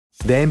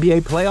The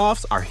NBA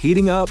playoffs are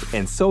heating up,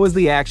 and so is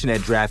the action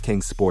at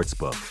DraftKings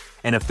Sportsbook,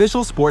 an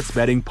official sports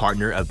betting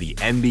partner of the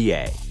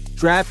NBA.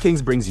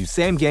 DraftKings brings you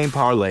same-game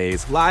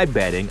parlays, live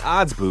betting,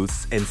 odds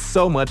boosts, and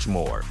so much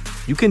more.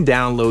 You can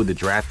download the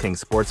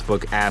DraftKings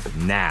Sportsbook app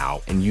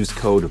now and use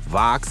code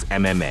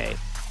VOXMMA.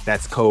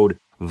 That's code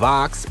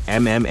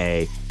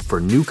VOXMMA for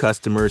new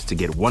customers to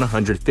get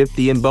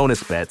 $150 in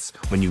bonus bets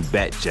when you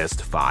bet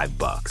just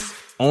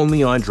 $5.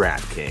 Only on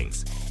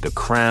DraftKings. The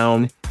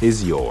crown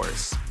is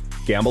yours.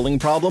 Gambling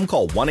problem?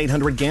 Call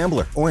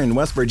 1-800-GAMBLER. Or in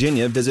West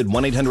Virginia, visit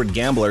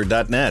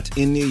 1-800-GAMBLER.net.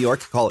 In New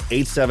York, call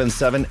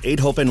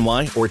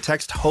 877-8-HOPE-NY or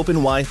text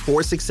HOPE-NY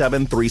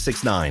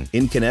 467-369.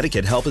 In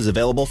Connecticut, help is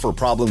available for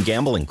problem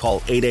gambling.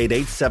 Call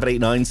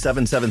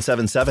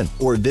 888-789-7777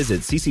 or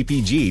visit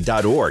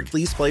ccpg.org.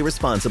 Please play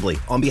responsibly.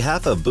 On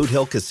behalf of Boot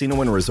Hill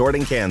Casino and Resort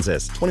in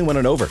Kansas, 21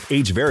 and over.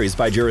 Age varies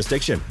by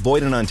jurisdiction.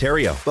 Void in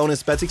Ontario.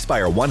 Bonus bets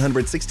expire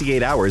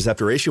 168 hours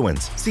after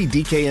issuance. See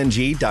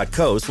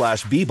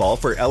dkng.co/bball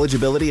for eligibility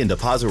and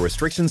deposit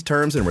restrictions,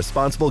 terms, and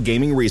responsible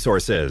gaming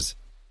resources.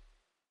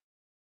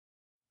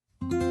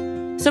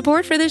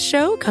 Support for this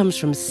show comes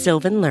from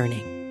Sylvan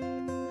Learning.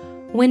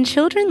 When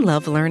children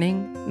love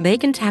learning, they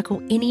can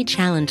tackle any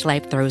challenge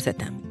life throws at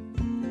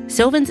them.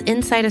 Sylvan's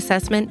Insight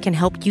Assessment can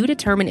help you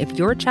determine if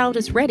your child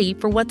is ready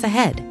for what's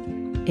ahead.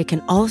 It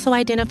can also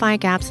identify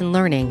gaps in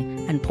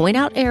learning and point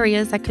out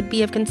areas that could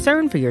be of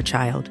concern for your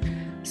child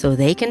so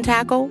they can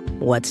tackle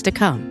what's to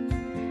come.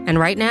 And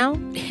right now,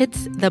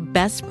 it's the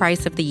best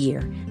price of the year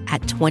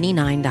at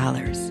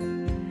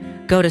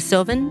 $29. Go to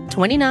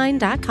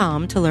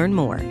sylvan29.com to learn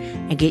more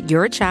and get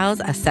your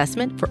child's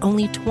assessment for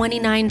only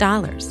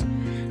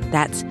 $29.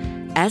 That's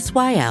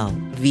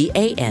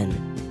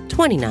SYLVAN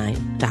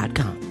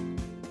 29.com.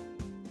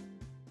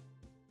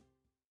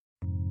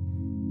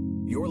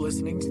 You're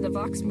listening to the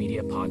Vox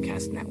Media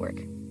Podcast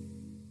Network.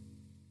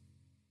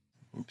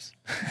 Oops.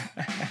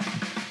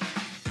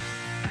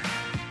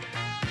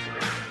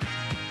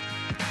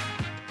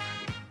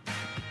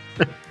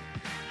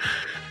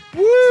 The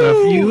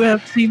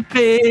UFC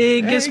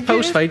Vegas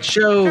post-fight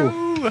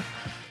show.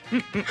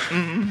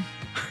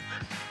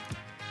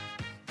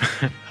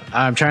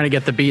 I'm trying to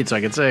get the beat so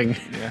I can sing.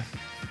 Yeah.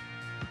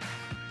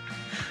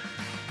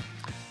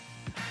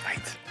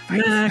 Fight.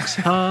 Max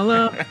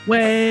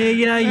Holloway,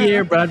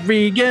 Yair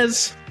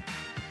Rodriguez.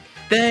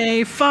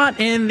 They fought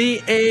in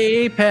the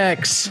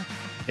Apex.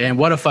 And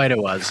what a fight it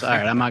was. All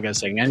right, I'm not going to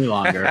sing any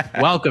longer.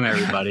 Welcome,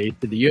 everybody,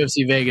 to the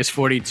UFC Vegas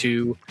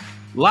 42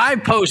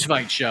 live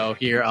post-fight show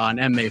here on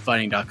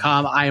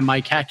MMAfighting.com. I am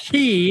Mike Heck.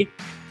 He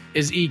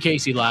is E.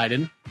 Casey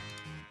Leiden.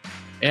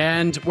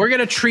 And we're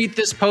going to treat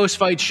this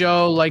post-fight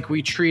show like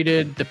we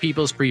treated the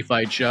People's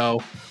Pre-Fight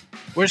show.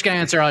 We're just going to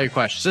answer all your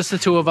questions. It's the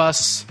two of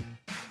us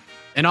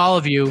and all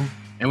of you,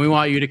 and we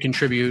want you to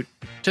contribute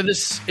to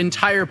this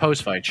entire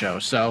post-fight show.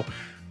 So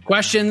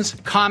questions,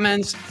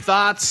 comments,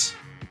 thoughts,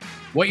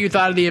 what you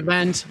thought of the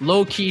event,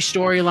 low-key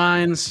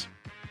storylines,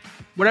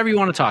 whatever you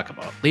want to talk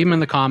about, leave them in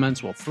the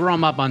comments. We'll throw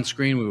them up on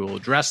screen. We will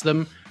address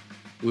them.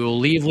 We will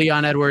leave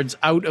Leon Edwards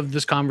out of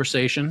this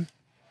conversation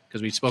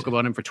because we spoke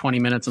about him for 20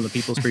 minutes on the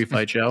People's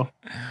Pre-Fight show.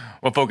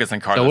 We'll focus on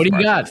Carlos. So what do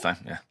you got? This time.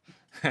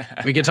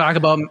 Yeah. We can talk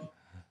about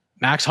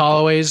Max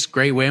Holloway's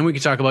great win. We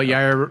can talk about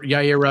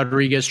Yair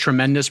Rodriguez's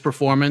tremendous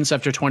performance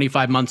after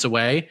 25 months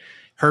away.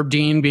 Herb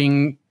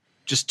Dean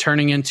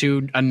turning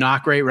into a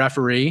not great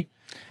referee.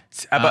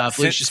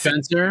 Felicia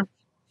Spencer.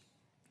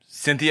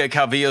 Cynthia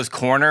Calvillo's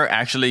corner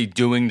actually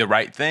doing the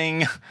right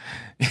thing.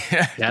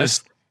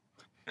 Yes.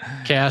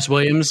 Chaos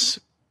Williams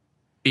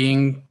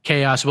being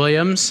Chaos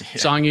Williams. Yeah.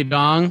 Song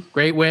Yudong,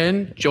 great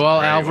win.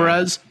 Joel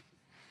Alvarez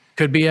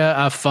could be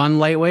a fun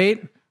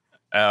lightwait.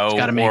 Oh,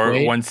 or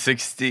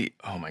 160.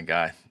 Oh my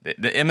God. The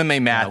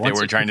MMA math they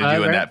were trying to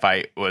do in that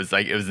fight was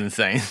it was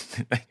insane.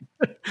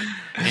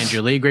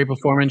 Andrew Lee, great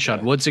performance.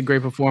 Sean Woodson,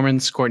 great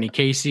performance. Courtney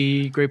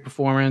Casey, great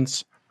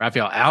performance.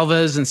 Rafael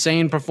Alves,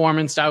 insane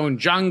performance.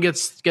 Dawoon Jung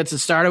gets it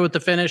started with the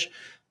finish.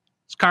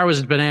 This car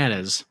was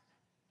bananas.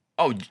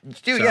 Oh,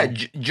 dude, yeah.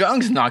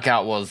 Jung's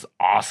knockout was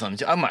awesome.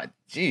 Oh my,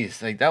 jeez,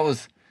 that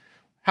was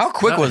how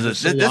quick was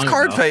this? This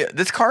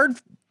card,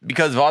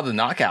 because of all the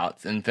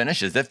knockouts and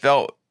finishes, it's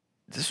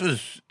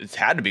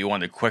had to be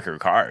one of the quicker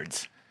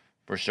cards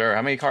for sure.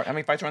 How many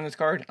fights are on this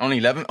card? Only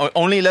 11.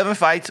 Only 11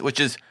 fights, which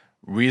is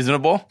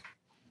reasonable.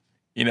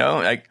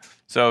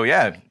 So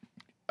yeah.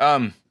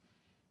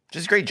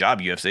 Just great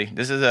job, UFC.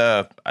 This is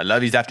I love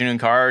these afternoon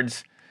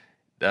cards.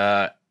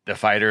 The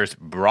fighters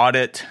brought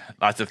it.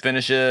 Lots of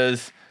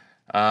finishes.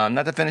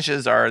 Not the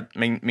finishes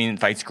mean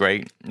fight's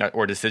great,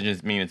 or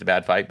decisions mean it's a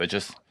bad fight, but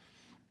just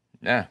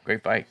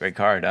great fight, great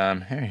card.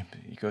 Here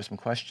you go, some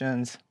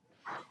questions.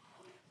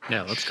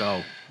 Yeah, let's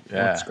go.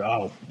 Yeah. Let's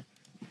go.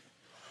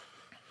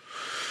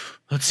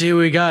 Let's see what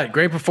we got.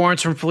 Great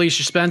performance from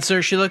Felicia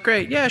Spencer. She looked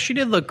great. Yeah, she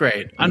did look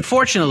great.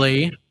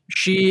 Unfortunately,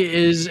 she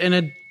is in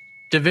a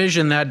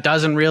division that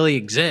doesn't really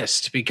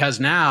exist because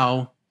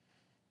now,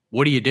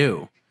 what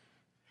do?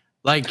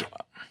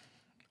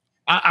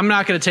 I'm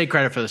not going to take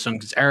credit for this one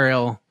because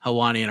Ariel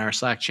Helwani in our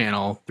Slack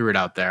channel threw it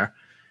out there.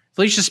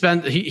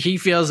 he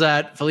feels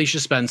that Felicia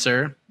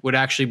Spencer would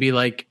actually be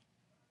like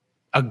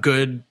a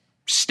good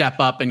step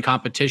up in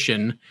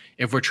competition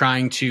if we're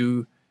trying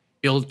to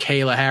build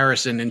Kayla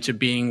Harrison into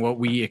being what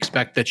we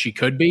expect that she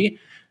could be.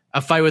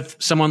 A fight with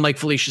someone like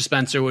Felicia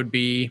Spencer would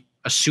be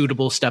a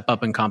suitable step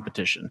up in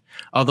competition.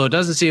 Although it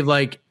doesn't seem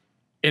like,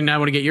 and I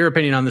want to get your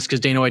opinion on this because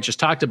Dana White just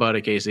talked about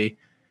it, Casey.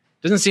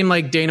 Doesn't seem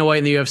like Dana White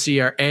and the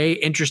UFC are A,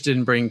 interested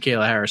in bringing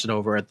Kayla Harrison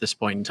over at this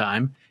point in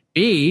time.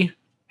 B,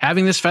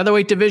 having this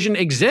featherweight division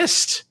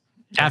exist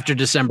after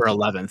December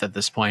 11th at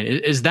this point.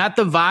 Is that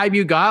the vibe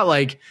you got?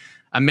 Like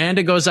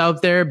Amanda goes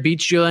out there,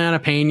 beats Juliana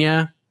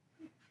Pena.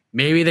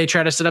 Maybe they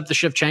try to set up the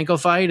Shevchenko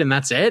fight and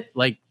that's it?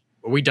 Like,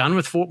 are we done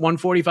with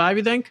 145,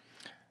 you think?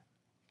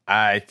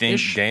 I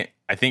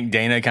think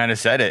Dana kind of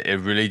said it. It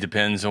really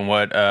depends on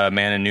what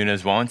Amanda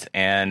Nunes wants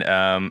and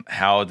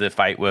how the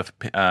fight with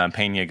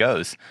Pena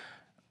goes.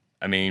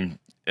 I mean,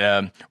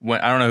 I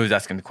don't know who's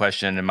asking the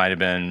question. It might have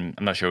been,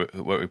 I'm not sure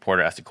what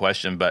reporter asked the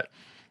question, but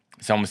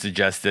someone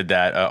suggested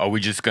that, are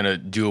we just going to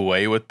do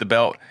away with the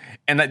belt?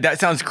 And that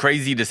sounds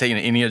crazy to say in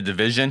any other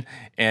division.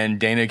 And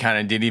Dana kind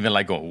of didn't even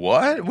like go,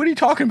 what? What are you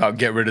talking about?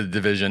 Get rid of the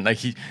division.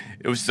 Like it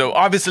was so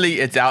obviously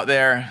it's out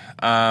there.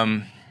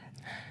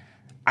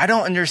 I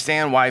don't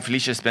understand why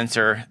Felicia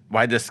Spencer,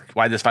 why this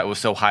fight was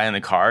so high on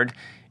the card.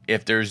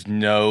 If there's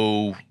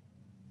no,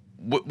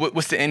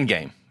 what's the end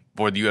game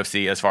for the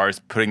UFC as far as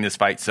putting this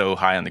fight so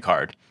high on the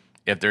card?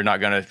 If they're not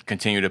going to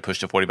continue to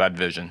push the 45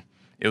 division,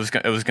 it was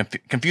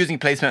confusing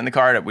placement in the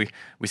card. We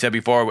said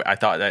before, I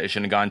thought that it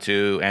shouldn't have gone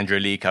to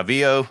Andrei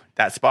Calvillo,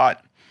 that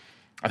spot.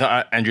 I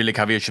thought Andrei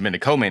Calvillo should have been the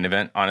co-main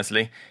event,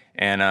 honestly.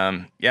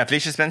 And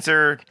Felicia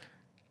Spencer,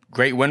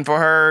 great win for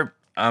her.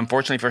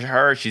 Unfortunately for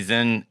her, she's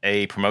in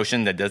a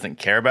promotion that doesn't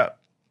care about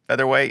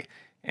featherweight.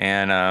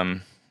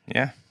 And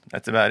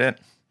that's about it.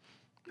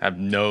 I have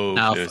no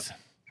clues.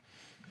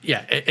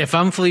 If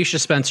I'm Felicia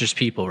Spencer's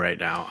people right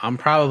now, I'm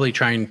probably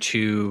trying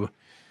to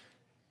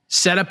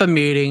set up a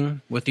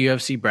meeting with the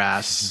UFC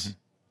brass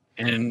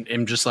and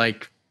I'm just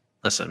like,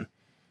 listen,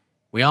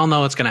 we all know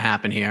what's going to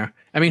happen here.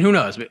 I mean, who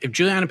knows? If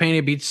Juliana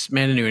Pena beats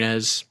Amanda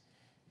Nunes,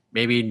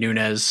 maybe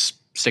Nunes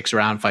sticks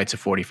around, fights at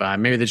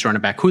 45. Maybe they just run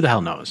it back. Who the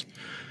hell knows?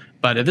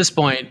 But at this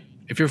point,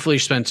 if you're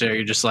Felicia Spencer,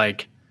 you're just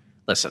like,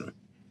 listen,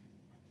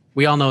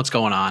 we all know what's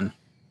going on.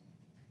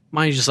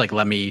 Why don't you just like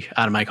let me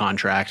out of my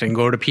contract and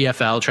go to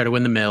PFL, try to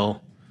win the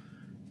mill,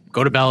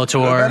 go to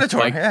Bellator,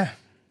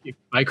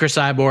 fight Chris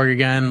Cyborg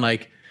again,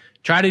 like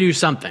try to do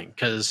something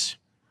because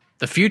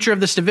the future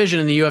of this division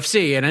in the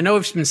UFC, and I know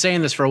we've been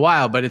saying this for a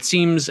while, but it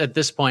seems at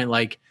this point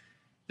like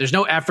there's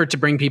no effort to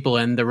bring people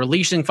in. They're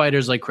releasing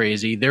fighters like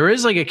crazy. There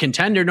is like a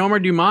contender, Norma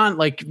Dumont,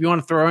 like if you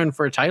want to throw in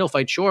for a title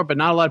fight, sure, but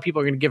not a lot of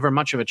people are going to give her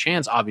much of a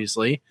chance,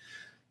 obviously.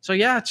 So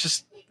yeah, it's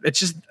just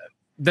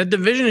the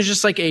division is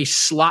just like a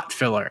slot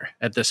filler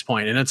at this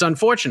point, and it's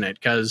unfortunate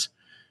because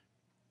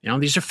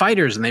these are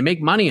fighters and they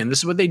make money and this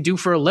is what they do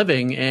for a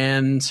living,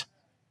 and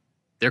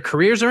their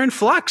careers are in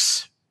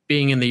flux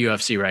being in the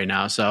UFC right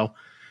now. So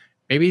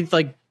maybe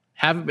like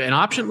have an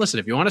option. Listen,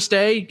 if you want to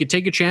stay, you can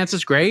take your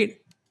chances, great.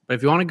 But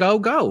if you want to go,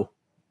 go.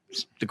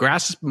 The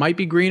grass might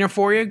be greener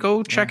for you.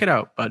 Go check it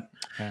out. But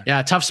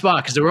tough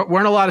spot because there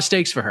weren't a lot of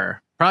stakes for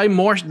her.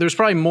 There's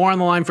probably more on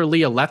the line for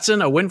Leah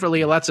Letson. A win for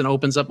Leah Letson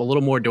opens up a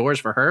little more doors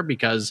for her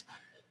because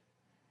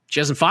she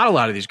hasn't fought a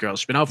lot of these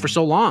girls. She's been out for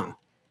so long.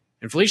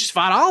 And Felicia's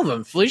fought all of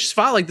them. Felicia's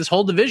fought like this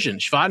whole division.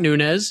 She fought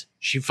Nunes.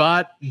 She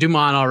fought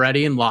Dumont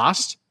already and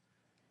lost.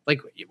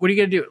 Like, what are you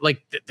going to do?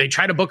 Like, they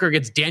try to book her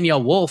against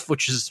Danielle Wolf,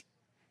 which is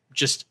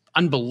just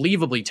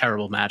unbelievably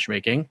terrible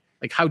matchmaking.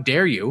 Like, how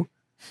dare you?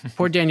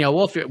 Poor Danielle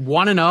Wolf.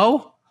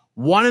 1-0?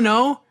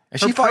 1-0?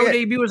 Her pro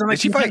debut was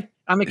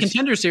on the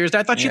Contender series.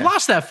 I thought she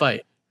lost that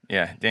fight.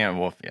 Yeah, Danielle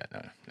Wolf. Yeah,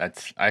 no,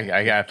 that's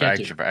I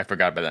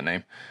forgot about that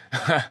name.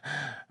 All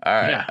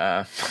right.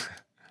 Yeah.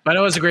 But it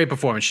was a great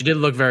performance. She did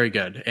look very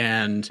good.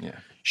 And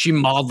she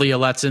mauled Leah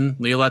Letson.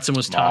 Leah Letson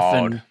was tough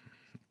and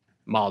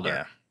mauled her.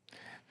 Yeah.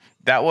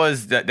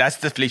 That's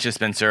the Felicia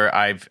Spencer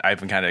I've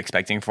been kind of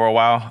expecting for a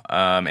while.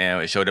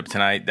 And it showed up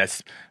tonight.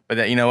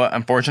 But you know what?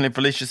 Unfortunately,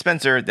 Felicia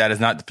Spencer, that is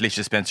not the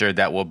Felicia Spencer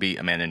that will beat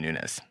Amanda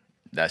Nunes.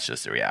 That's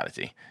just the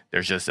reality.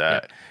 There's just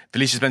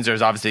Felicia Spencer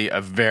is obviously a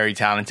very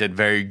talented,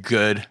 very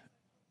good,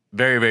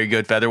 very, very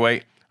good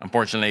featherweight.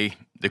 Unfortunately,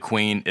 the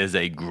Queen is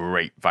a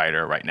great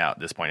fighter right now at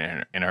this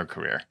point in her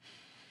career.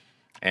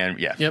 And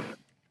this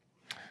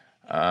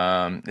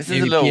maybe is a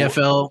little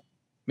PFL.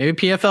 Maybe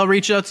PFL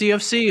reached out to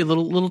UFC, a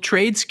little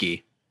trade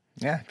ski.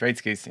 Yeah, trade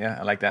skis. Yeah,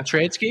 I like that.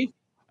 Trade ski.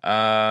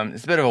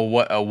 It's a bit of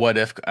a what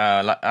if.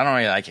 I don't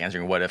really like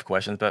answering what if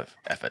questions, but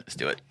F it, let's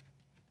do it.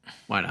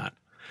 Why not?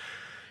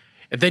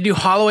 If they do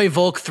Holloway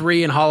Volk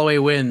 3 and Holloway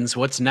wins,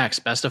 what's next?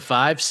 Best of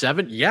 5,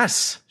 7?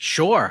 Yes,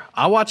 sure.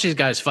 I'll watch these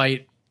guys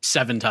fight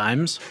 7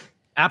 times.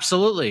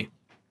 Absolutely.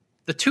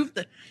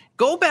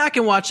 Go back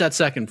and watch that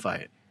second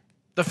fight.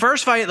 The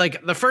first fight,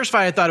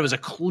 I thought it was a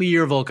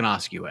clear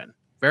Volkanovski win.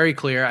 Very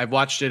clear. I've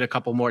watched it a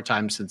couple more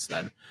times since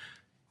then.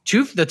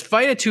 The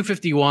fight at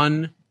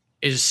 251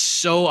 is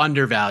so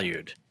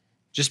undervalued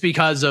just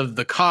because of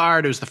the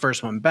card. It was the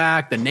first one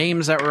back, the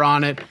names that were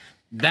on it.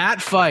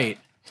 That fight,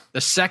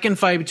 the second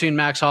fight between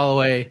Max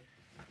Holloway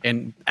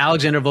and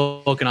Alexander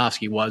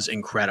Volkanovski, was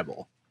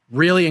incredible.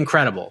 Really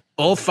incredible.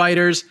 Both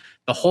fighters,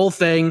 the whole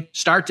thing,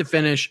 start to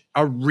finish,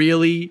 a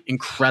really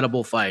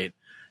incredible fight.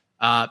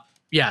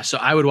 So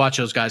I would watch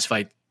those guys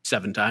fight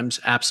 7 times.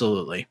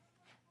 Absolutely.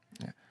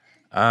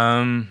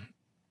 I'm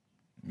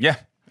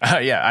kind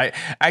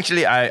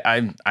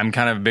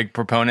of a big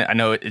proponent. I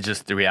know it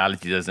just, the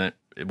reality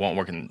it won't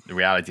work in the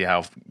reality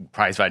how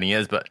prize fighting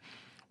is, but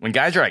when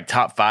guys are like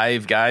top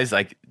 5 guys,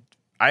 like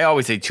I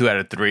always say 2 out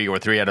of 3 or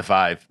 3 out of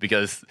 5,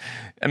 because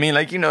I mean,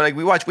 like,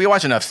 we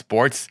watch enough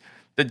sports.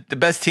 The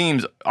best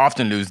teams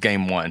often lose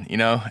game 1,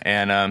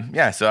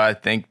 and so I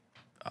think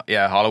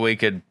Holloway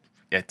could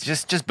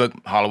just book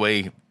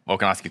Holloway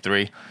Volkanovski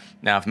 3.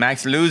 Now if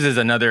Max loses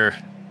another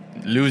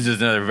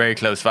very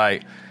close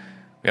fight,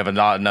 we have a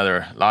lot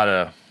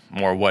of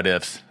more what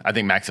ifs. I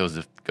think Max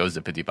goes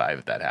to 55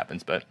 if that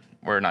happens, but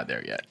we're not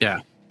there yet. Yeah.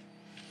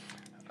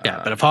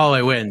 Yeah, but if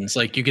Holloway wins,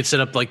 like, you could set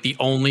up like the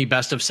only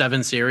best of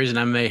 7 series in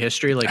MMA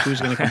history. Like, who's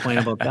going to complain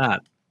about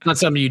that? It's not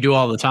something you do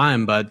all the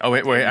time, but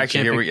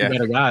actually, here we go.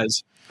 Better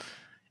guys.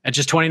 At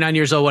just 29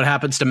 years old, what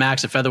happens to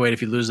Max at featherweight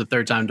if you lose the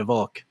 3rd time to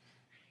Volk?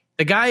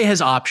 The guy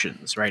has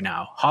options right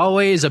now.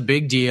 Holloway is a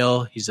big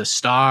deal. He's a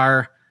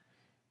star.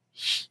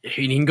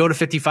 He can go to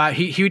 55.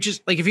 He would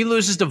just, like, if he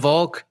loses to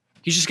Volk,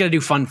 he's just going to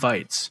do fun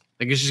fights.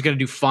 Like, he's just going to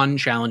do fun,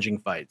 challenging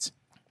fights.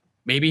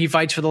 Maybe he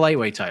fights for the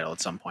lightweight title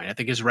at some point. I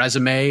think his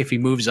resume, if he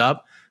moves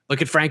up,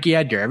 look at Frankie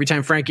Edgar. Every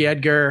time Frankie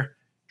Edgar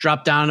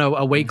dropped down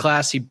a weight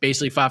class, he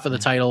basically fought for the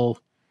title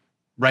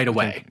right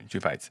away. 2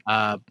 fights.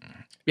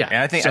 Yeah.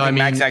 And I think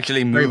Max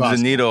actually moves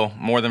the needle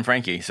more than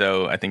Frankie.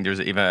 So I think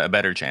there's even a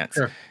better chance.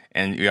 Sure.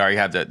 And we already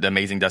have the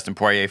amazing Dustin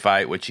Poirier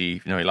fight, which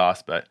he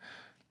lost, but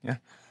yeah.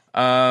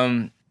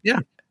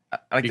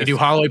 You could do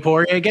Holloway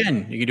Poirier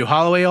again. You could do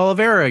Holloway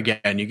Oliveira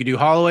again. You could do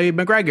Holloway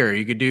McGregor.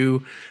 You could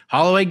do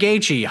Holloway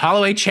Gaethje,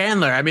 Holloway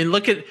Chandler. I mean,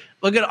 look at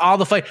all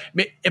the fight. I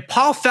mean, if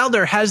Paul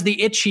Felder has the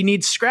itch he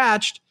needs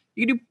scratched,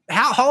 you could do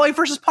Holloway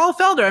versus Paul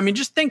Felder. I mean,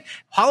 just think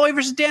Holloway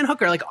versus Dan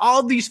Hooker. Like,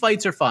 all these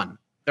fights are fun.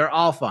 They're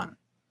all fun.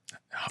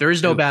 There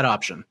is no bad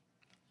option.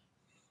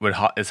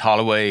 Is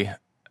Holloway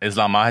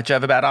Islam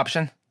Makhachev a bad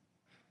option?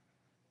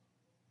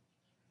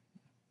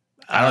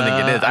 I don't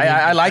think it is.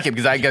 I like it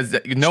because I guess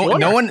no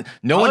one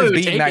has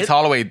beaten Max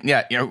Holloway.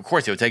 Yeah, of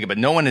course he'll take it, but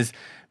no one has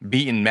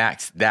beaten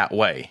Max that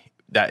way.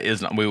 That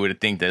Islam, we would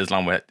think that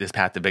Islam would this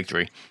path to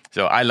victory.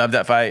 So I love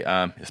that fight.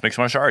 It's mixed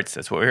martial arts.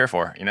 That's what we're here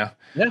for. Yeah.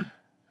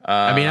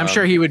 I mean, I'm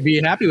sure he would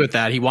be happy with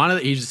that. He's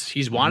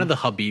wanted the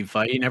Khabib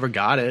fight. He never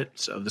got it,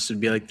 so this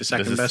would be like the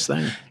second best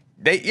thing.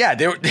 They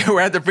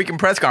were at the freaking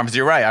press conference.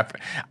 You're right.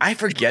 I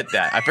forget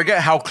that. I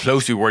forget how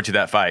close we were to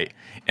that fight.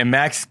 And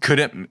Max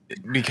couldn't,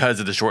 because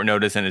of the short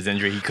notice and his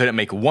injury, he couldn't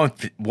make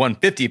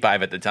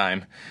 155 at the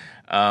time,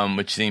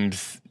 which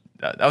seems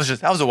that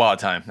was a wild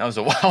time. That was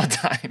a wild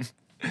time.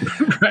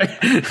 Right.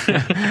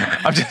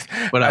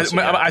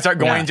 I start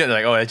going into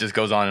like, that just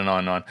goes on and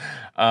on and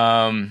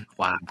on.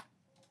 Wow.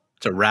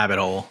 It's a rabbit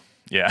hole.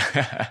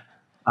 Yeah.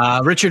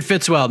 Richard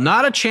Fitzwell,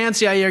 not a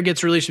chance Yair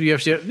gets released from the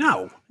UFC.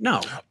 No.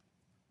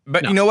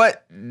 But you know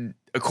what?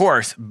 Of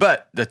course,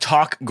 but the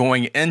talk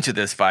going into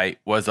this fight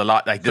was a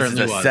lot like this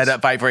Certainly is a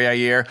setup fight for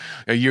Yair.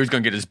 Yair's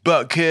going to get his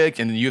butt kicked,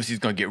 and the UFC's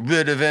going to get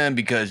rid of him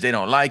because they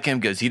don't like him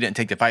because he didn't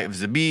take the fight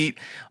with Zabit.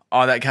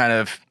 All that kind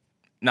of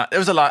there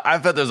was a lot. I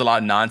felt there was a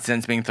lot of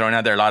nonsense being thrown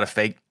out there, a lot of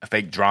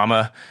fake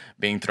drama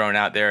being thrown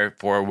out there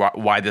for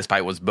why this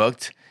fight was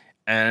booked.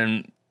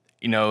 And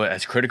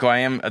as critical I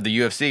am of the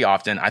UFC,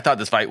 often I thought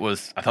this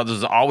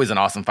was always an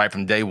awesome fight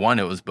from day one.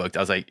 It was booked. I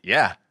was like,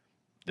 yeah.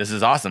 This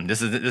is awesome.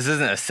 This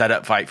isn't a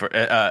setup fight for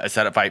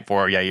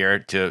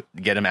Yair to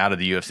get him out of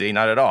the UFC.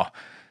 Not at all.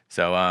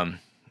 So I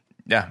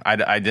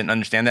didn't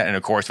understand that, and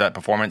of course that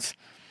performance.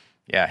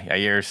 Yeah,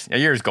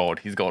 Yair's gold.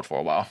 He's gold for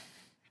a while.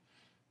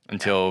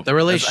 Until the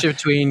relationship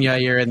between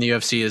Yair and the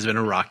UFC has been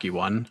a rocky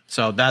one.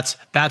 So that's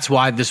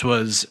why this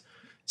was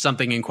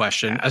something in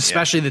question,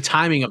 especially the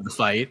timing of the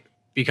fight.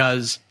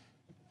 Because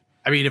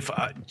I mean, if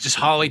just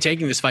Holloway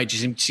taking this fight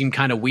just seemed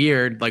kind of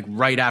weird, like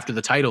right after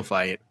the title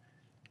fight.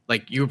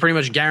 Like, you were pretty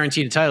much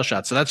guaranteed a title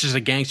shot. So that's just a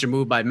gangster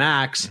move by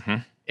Max. Mm-hmm.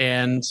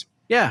 And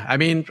yeah, I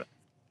mean,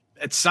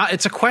 it's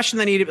a question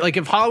that needed, like,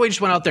 if Holloway just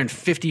went out there and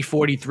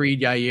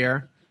 50-43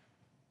 Yair,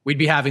 we'd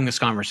be having this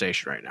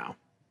conversation right now.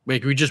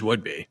 Like, we just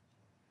would be.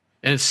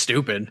 And it's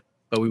stupid,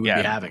 but we would be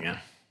having it.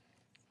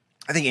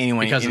 I think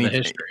anyone because of the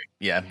history.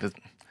 Yeah.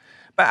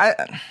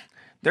 But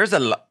there's a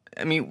lot.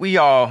 I mean,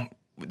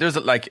 there's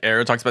like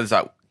Ariel talks about this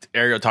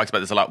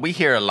a lot. We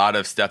hear a lot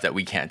of stuff that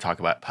we can't talk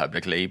about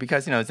publicly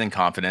because, it's in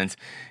confidence.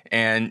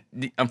 And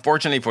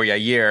unfortunately for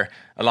Yair,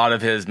 a lot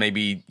of his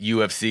maybe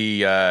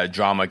UFC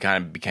drama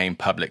kind of became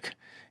public.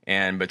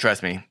 But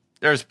trust me,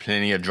 there's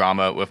plenty of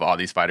drama with all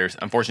these fighters.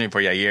 Unfortunately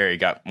for Yair, it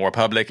got more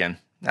public, and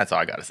that's all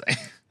I got to say.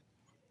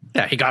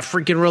 Yeah, he got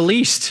freaking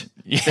released.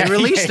 They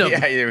released him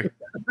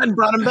and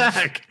brought him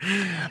back.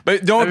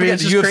 But don't forget,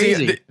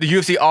 the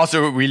UFC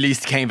also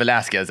released Cain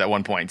Velasquez at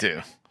one point,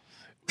 too.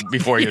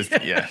 before he was.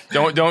 Yeah.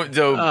 Don't.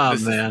 Oh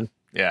man.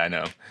 Yeah, I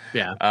know.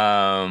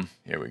 Yeah.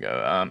 Here we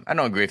go. I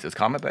don't agree with this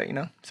comment, but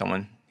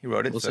someone he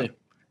wrote it. We'll see.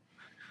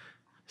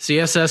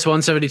 CSS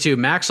 172.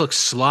 Max looks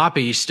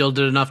sloppy. He still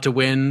did enough to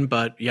win,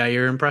 but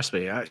Yair impressed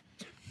me. I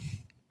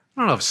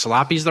don't know if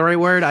sloppy is the right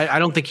word. I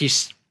don't think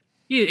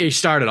he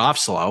started off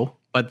slow,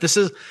 but this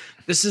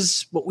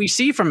is what we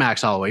see from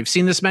Max Holloway. We've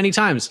seen this many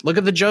times. Look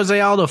at the Jose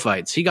Aldo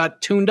fights. He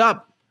got tuned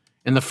up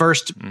in the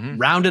first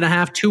round and a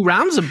half, 2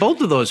 rounds of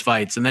both of those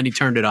fights, and then he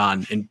turned it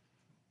on and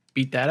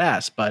beat that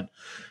ass. But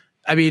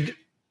I mean,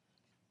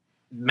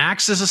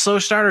 Max is a slow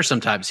starter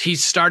sometimes. He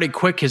started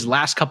quick his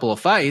last couple of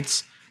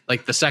fights,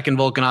 like the second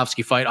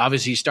Volkanovski fight.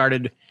 Obviously, he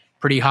started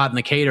pretty hot in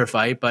the Kattar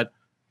fight, but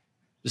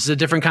this is a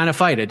different kind of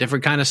fight, a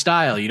different kind of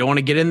style. You don't want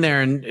to get in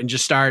there and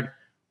just start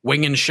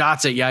winging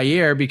shots at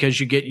Yair because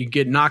you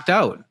get knocked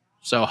out.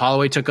 So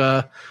Holloway took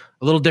a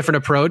little different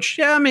approach.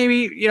 Yeah,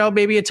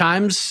 maybe at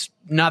times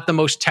not the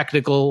most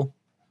technical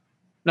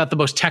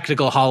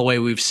Holloway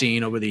we've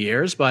seen over the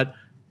years, but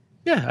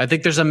yeah, I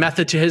think there's a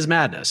method to his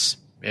madness,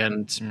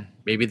 and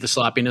maybe the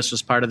sloppiness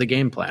was part of the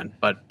game plan.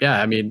 But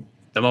yeah, I mean,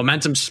 the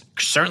momentum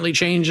certainly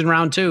changed in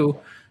round 2,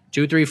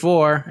 3,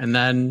 4, and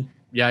then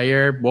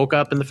Yair woke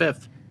up in the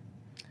 5th.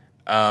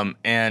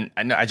 And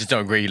I just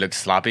don't agree. He looks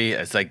sloppy.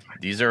 It's like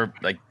these are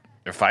like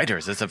they're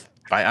fighters. It's a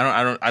fight.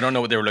 I don't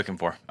know what they were looking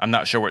for. I'm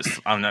not sure what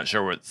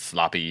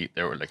sloppy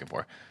they were looking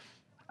for.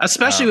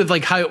 Especially with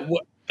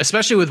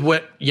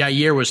what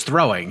Yair was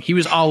throwing. He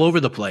was all over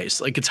the place.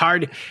 Like, it's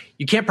hard.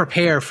 You can't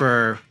prepare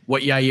for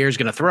what Yair is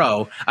going to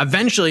throw.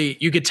 Eventually,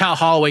 you could tell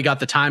Holloway got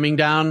the timing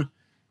down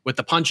with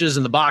the punches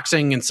and the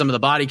boxing and some of the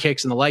body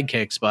kicks and the leg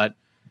kicks, but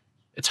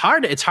it's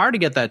hard to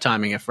get that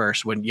timing at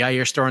first when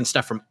Yair's throwing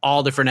stuff from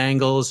all different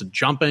angles and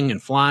jumping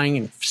and flying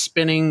and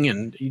spinning,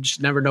 and you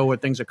just never know where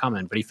things are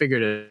coming, but he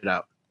figured it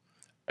out.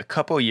 A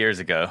couple of years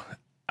ago,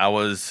 I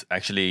was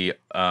actually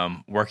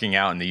working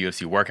out in the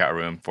UFC workout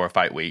room for a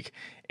fight week,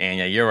 and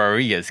Yair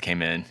Rodriguez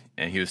came in,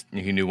 and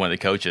he knew one of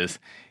the coaches,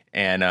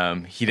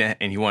 and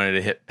he wanted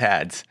to hit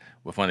pads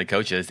with one of the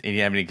coaches, and he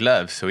didn't have any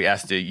gloves, so he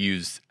asked to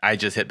use. I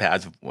just hit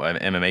pads with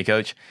an MMA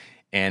coach,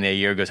 and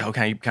Yair goes, "Oh,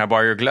 can I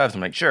borrow your gloves?"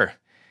 I'm like, "Sure."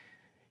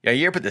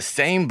 Yair put the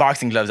same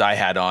boxing gloves I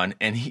had on,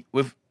 and he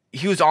was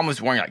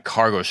almost wearing like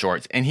cargo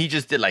shorts, and he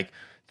just did like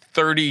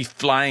 30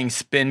 flying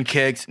spin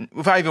kicks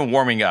without even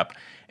warming up,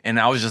 and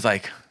I was just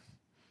like,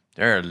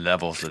 there are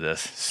levels to this.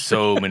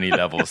 So many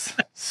levels.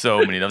 So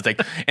many levels.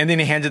 Like, and then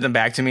he handed them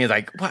back to me. It's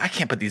like, well, I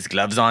can't put these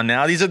gloves on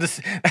now. These are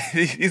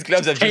these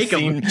gloves I've just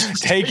seen.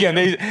 Take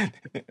them.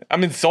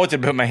 I'm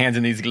insulted to put my hands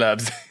in these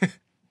gloves.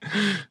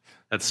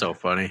 That's so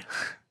funny.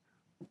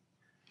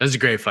 That's a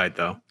great fight,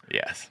 though.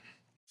 Yes.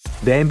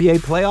 The NBA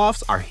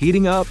playoffs are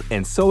heating up,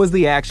 and so is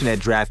the action at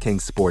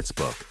DraftKings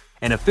Sportsbook,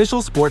 an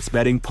official sports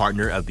betting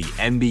partner of the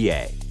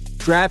NBA.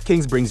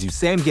 DraftKings brings you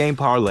same-game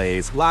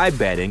parlays, live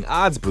betting,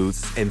 odds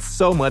boosts, and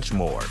so much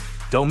more.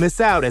 Don't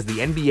miss out as the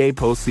NBA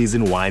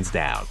postseason winds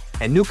down.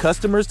 And new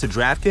customers to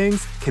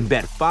DraftKings can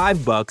bet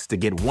 $5 to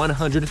get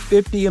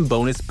 $150 in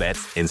bonus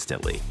bets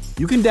instantly.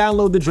 You can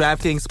download the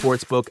DraftKings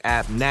Sportsbook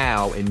app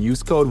now and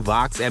use code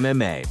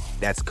VOXMMA.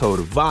 That's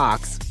code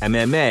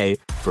VOXMMA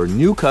for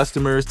new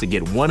customers to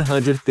get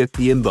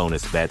 $150 in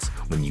bonus bets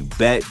when you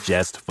bet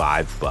just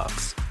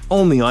 $5.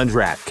 Only on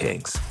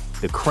DraftKings.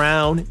 The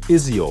crown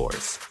is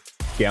yours.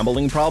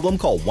 Gambling problem?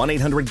 Call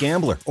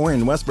 1-800-GAMBLER. Or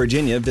in West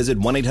Virginia, visit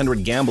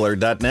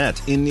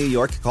 1-800-GAMBLER.net. In New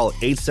York, call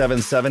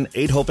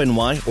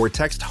 877-8-HOPE-NY or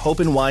text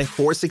HOPE-NY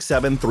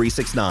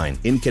 467-369.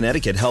 In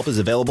Connecticut, help is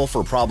available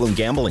for problem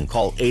gambling.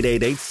 Call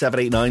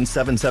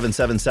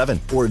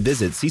 888-789-7777 or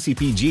visit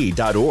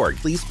ccpg.org.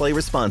 Please play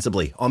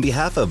responsibly. On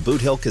behalf of Boot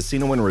Hill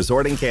Casino and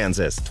Resort in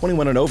Kansas,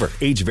 21 and over.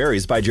 Age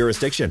varies by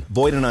jurisdiction.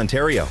 Void in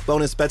Ontario.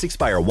 Bonus bets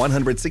expire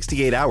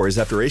 168 hours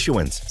after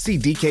issuance. See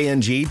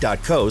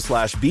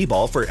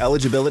dkng.co/bball for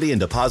eligibility and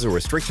deposit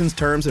restrictions,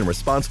 terms, and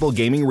responsible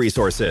gaming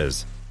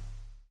resources.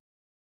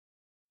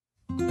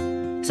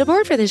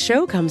 Support for this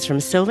show comes from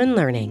Sylvan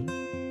Learning.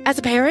 As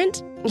a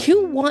parent,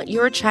 you want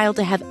your child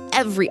to have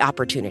every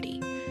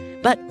opportunity,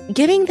 but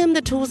giving them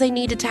the tools they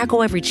need to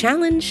tackle every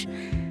challenge,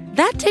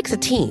 that takes a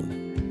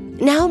team.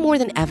 Now more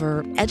than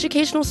ever,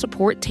 educational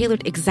support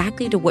tailored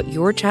exactly to what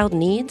your child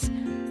needs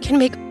can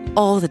make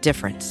all the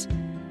difference.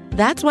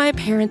 That's why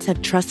parents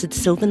have trusted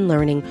Sylvan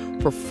Learning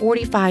for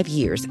 45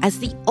 years as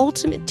the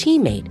ultimate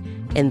teammate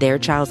in their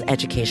child's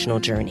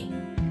educational journey,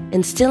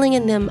 instilling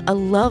in them a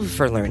love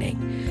for learning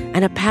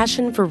and a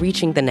passion for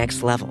reaching the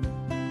next level.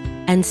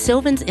 And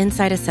Sylvan's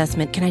Insight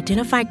Assessment can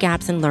identify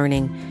gaps in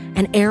learning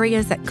and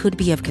areas that could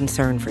be of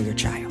concern for your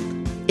child.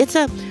 It's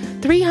a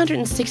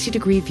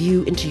 360-degree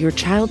view into your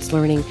child's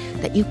learning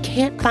that you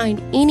can't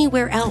find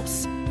anywhere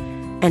else,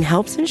 and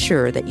helps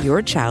ensure that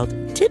your child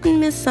didn't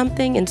miss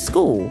something in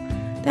school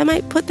that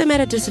might put them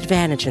at a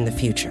disadvantage in the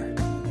future.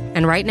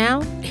 And right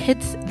now,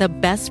 it's the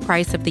best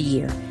price of the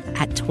year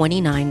at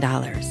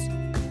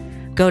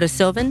 $29. Go to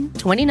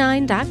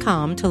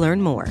sylvan29.com to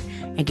learn more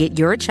and get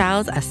your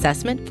child's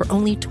assessment for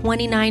only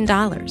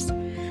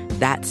 $29.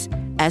 That's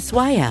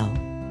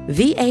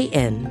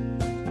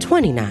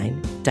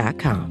SYLVAN29.com.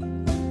 FOTY.com.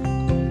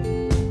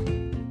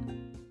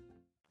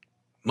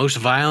 Most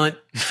violent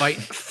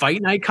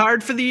fight night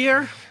card for the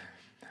year?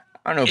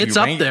 I don't know if it's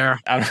up there.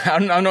 I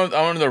don't know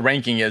what the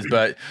ranking is,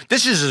 but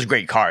this is just a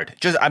great card.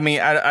 I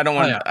don't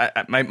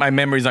want my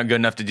memory's not good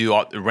enough to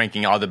do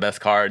ranking all the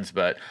best cards,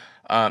 but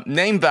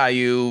name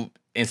value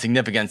and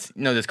significance.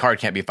 This card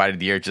can't be fight of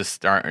the year.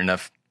 Just there aren't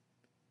enough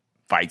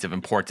fights of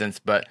importance.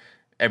 But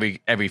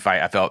every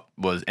fight I felt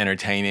was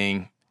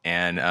entertaining,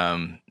 and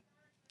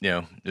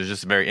it was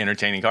just a very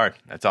entertaining card.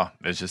 That's all.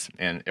 It's just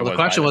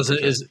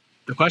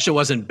the question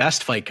wasn't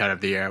best fight card of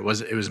the year. It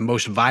was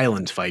most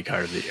violent fight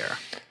card of the year.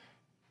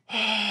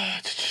 I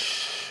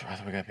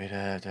thought we got beat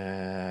at.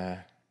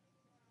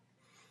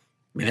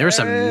 There were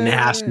some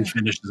nasty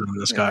finishes on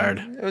this card.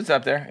 It was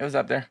up there. It's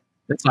up there.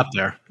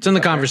 It's in the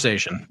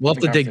conversation. We'll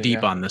have to dig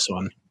deep on this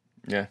one.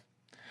 Yeah.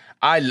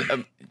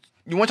 You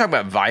want to talk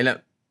about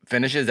violent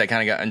finishes that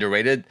kind of got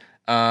underrated?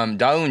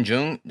 Daun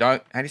Jung. How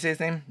do you say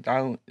his name?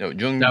 Daun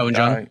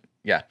Jung.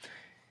 Yeah.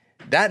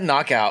 That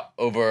knockout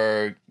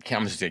over, I'm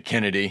going to say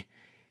Kennedy.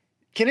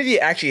 Kennedy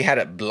actually had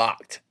it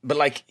blocked,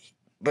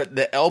 but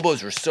the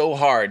elbows were so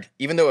hard,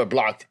 even though it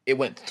blocked, it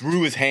went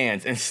through his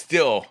hands and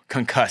still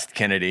concussed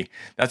Kennedy.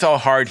 That's how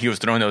hard he was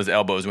throwing those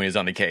elbows when he was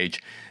on the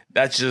cage.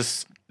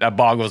 That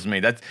boggles me.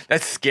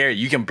 That's scary.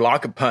 You can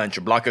block a punch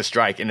or block a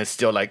strike, and it's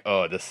still like,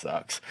 oh, this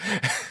sucks.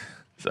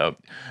 So,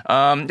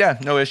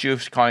 no issue.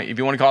 If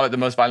you want to call it the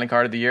most violent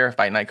card of the year,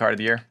 fight night card of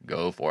the year,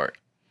 go for it.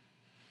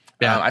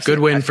 Yeah, good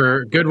win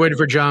for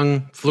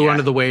Jung. Flew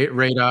under the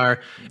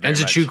radar.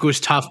 Nzechukwu is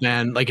tough,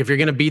 man. Like, if you're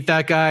going to beat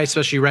that guy,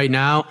 especially right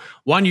now,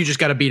 one, you just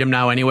got to beat him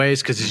now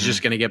anyways, because he's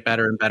just going to get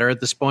better and better at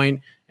this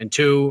point. And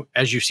two,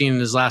 as you've seen in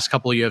his last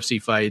couple of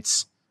UFC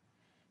fights,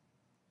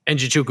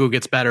 Nzechukwu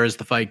gets better as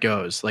the fight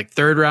goes. Like,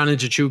 third round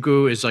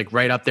Nzechukwu is like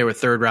right up there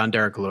with third round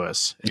Derek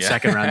Lewis, and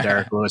second round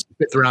Derek Lewis,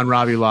 fifth round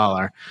Robbie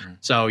Lawler.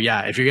 So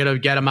yeah, if you're going to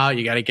get him out,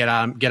 you got to get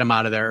him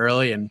out of there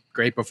early. And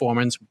great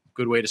performance,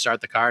 good way to start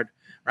the card.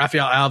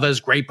 Rafael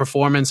Alves, great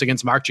performance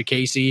against Mark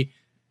Chikasi.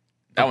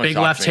 The big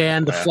left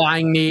hand, the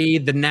flying knee,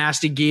 the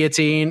nasty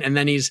guillotine, and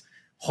then he's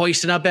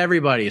hoisting up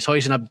everybody. He's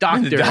hoisting up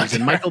doctors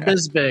and Michael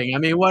Bisping. I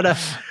mean, what a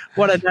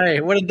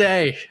day! What a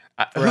day!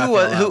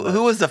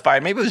 Who was the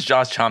fight? Maybe it was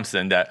Josh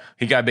Thompson that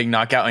he got a big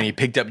knockout and he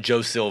picked up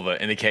Joe Silva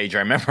in the cage. I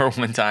remember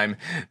one time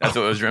that's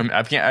what it was.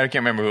 I can't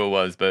remember who it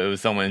was, but it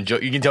was someone.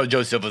 You can tell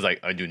Joe Silva was like,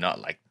 I do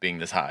not like being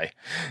this high.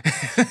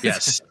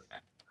 Yes.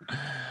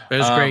 It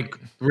was great.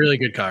 Really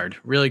good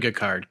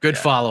card. Good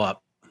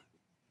follow-up.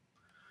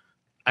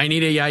 I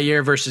need a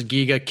Yair versus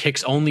Giga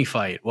kicks only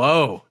fight.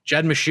 Whoa.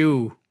 Jed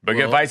Meshew.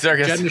 Good fight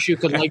circus. Jed Meshew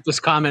could like this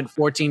comment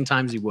 14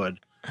 times he would.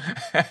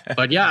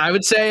 But yeah, I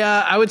would say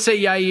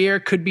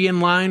Yair could be in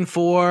line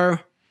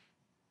for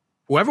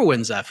whoever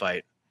wins that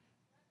fight.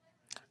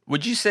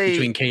 Would you say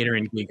between Kattar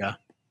and Giga?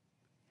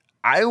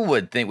 I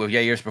would think with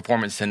Yair's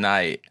performance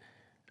tonight,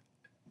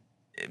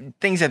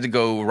 things have to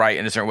go right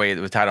in a certain way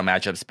with title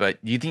matchups,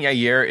 but do you think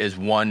Yair is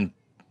one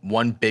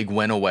big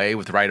win away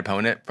with the right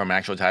opponent from an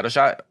actual title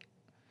shot,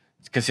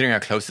 considering how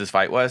close this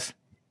fight was?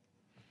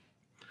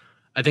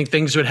 I think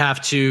things would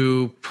have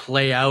to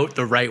play out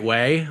the right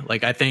way.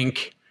 Like, I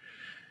think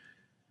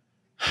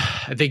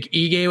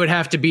Ige would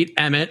have to beat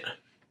Emmett.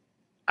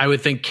 I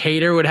would think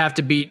Kattar would have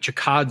to beat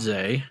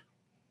Chikadze.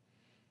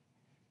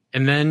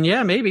 And then,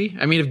 yeah, maybe.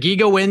 I mean, if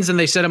Giga wins and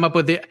they set him up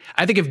with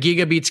I think if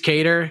Giga beats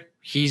Kattar,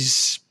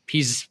 he's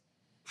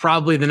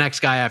probably the next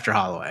guy after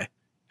Holloway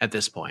at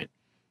this point.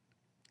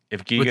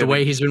 With the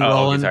way he's been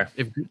rolling,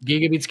 if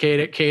Giga beats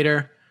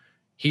Kattar,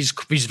 he's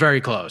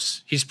very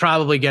close. He's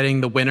probably getting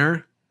the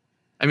winner.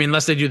 I mean,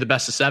 unless they do the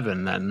best of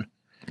 7, then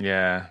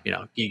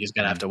Giga's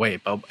gonna have to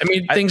wait. But I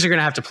mean, things are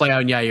gonna have to play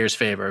out in Yair's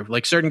favor.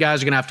 Like, certain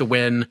guys are gonna have to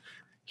win.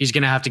 He's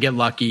gonna have to get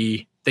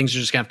lucky. Things are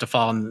just gonna have to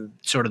fall in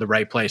sort of the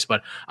right place.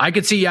 But I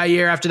could see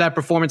Yair after that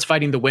performance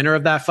fighting the winner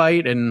of that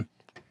fight, and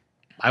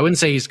I wouldn't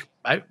say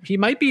he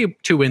might be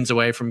 2 wins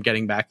away from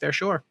getting back there.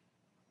 Sure.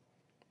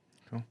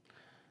 Cool.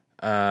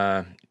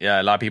 A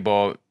lot of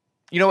people.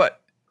 You know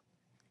what?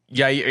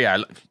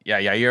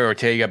 Yair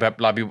Ortega. But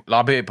a lot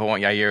of people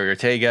want Yair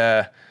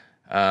Ortega.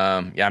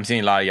 I'm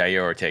seeing a lot of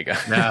Yair Ortega.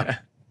 Yeah,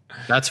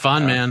 that's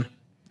fun, man.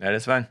 That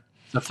is fun.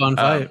 It's a fun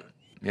fight.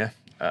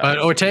 But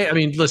Ortega. I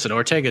mean, listen,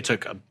 Ortega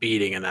took a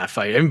beating in that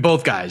fight. I mean,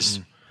 both guys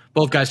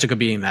took a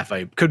beating in that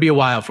fight. Could be a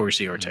while before we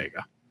see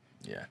Ortega.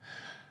 Yeah.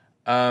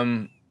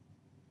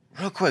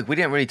 Real quick, we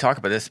didn't really talk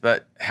about this,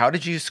 but how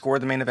did you score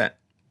the main event?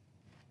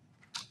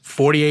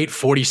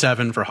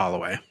 48-47 for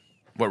Holloway.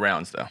 What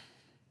rounds, though?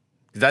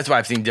 That's why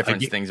I've seen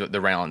different things with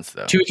the rounds,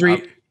 though.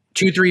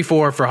 2-3-4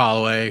 for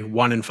Holloway,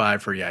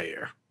 1-5 for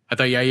Yair. I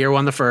thought Yair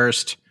won the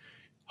first.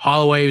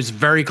 Holloway was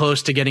very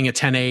close to getting a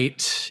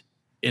 10-8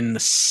 in the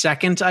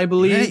second, I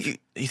believe. Really?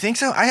 You think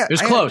so? It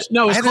was close.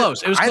 No, it was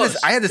close. It was close.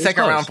 I had the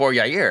second round for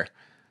Yair.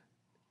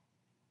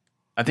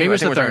 I think it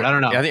was the third. I don't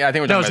know. I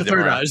think it was the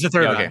third round. It was the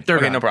third round.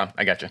 Okay, no problem.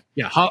 I got you.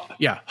 Yeah.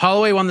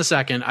 Holloway won the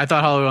second. I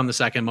thought Holloway won the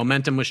second.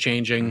 Momentum was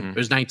changing. It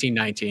was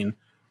 19-19.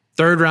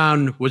 Third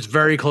round was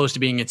very close to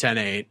being a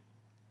 10-8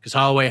 because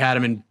Holloway had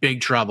him in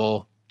big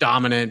trouble,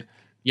 dominant,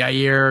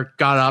 Yair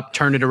got up,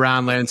 turned it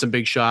around, landed some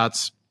big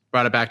shots,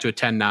 brought it back to a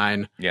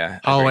 10-9. Yeah.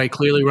 Holloway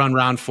clearly run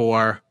round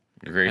 4.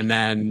 Agreed. And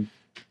then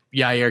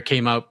Yair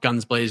came out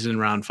guns blazing in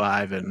round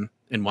 5 and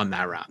won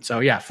that round. So,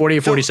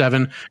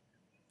 48-47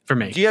 for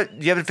me. Do you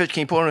have can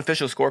you pull an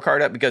official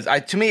scorecard up? Because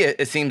to me,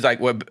 it seems like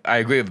what I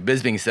agree with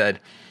Bisbing said.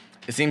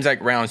 It seems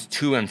like rounds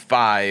 2 and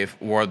 5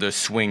 were the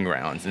swing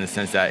rounds in the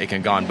sense that it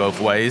can go on both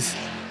ways.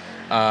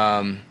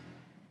 I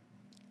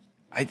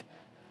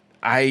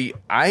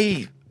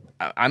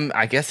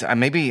guess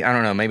maybe I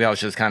don't know. Maybe I was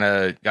just kind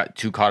of got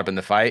too caught up in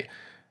the fight.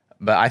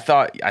 But I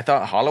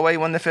thought Holloway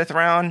won the 5th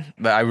round,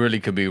 but I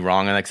really could be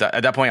wrong. And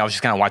at that point, I was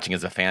just kind of watching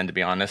as a fan, to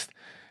be honest.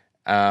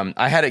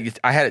 I had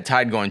it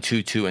tied going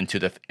 2-2 into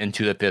the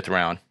 5th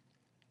round.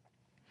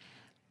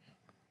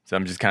 So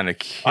I'm just kind of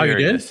curious. Oh, you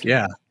did?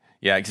 Yeah.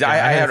 Yeah, because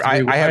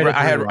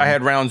I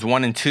had rounds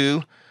 1 and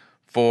 2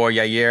 for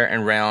Yair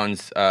and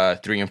rounds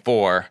 3 and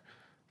 4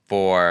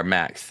 for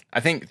Max. I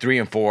think 3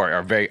 and 4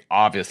 are very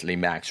obviously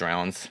Max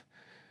rounds.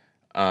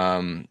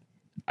 I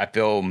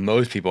feel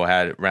most people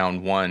had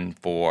round 1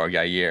 for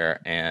Yair,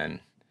 and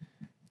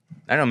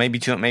I don't know, maybe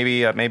 2.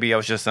 Maybe I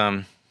was just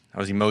I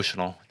was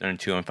emotional during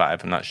 2 and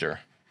 5. I'm not sure.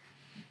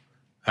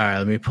 All right,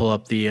 let me pull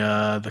up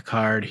the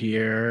card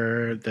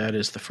here. That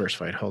is the first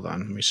fight. Hold on,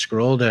 let me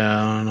scroll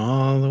down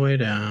all the way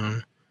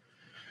down.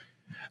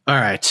 All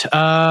right,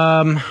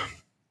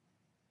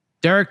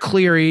 Derek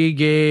Cleary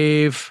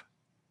gave,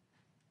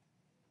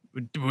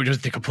 which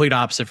was the complete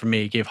opposite for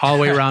me. Gave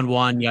Holloway round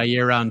 1,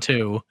 Yair round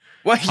 2.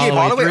 What, he gave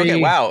Holloway? Okay,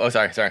 wow. Oh,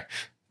 sorry. Yeah.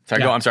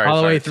 Go. I'm sorry.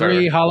 Holloway 3,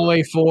 sorry.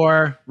 Holloway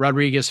 4,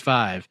 Rodriguez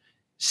 5.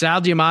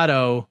 Sal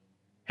D'Amato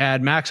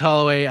had Max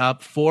Holloway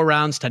up 4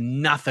 rounds to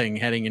nothing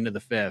heading into the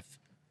 5th.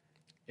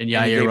 And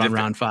Yair run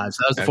round 5. So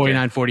that was the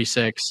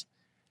 49-46.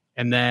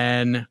 And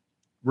then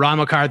Ron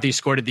McCarthy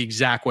scored it the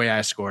exact way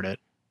I scored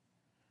it.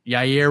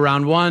 Yair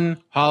round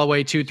 1,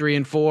 Holloway 2, 3,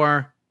 and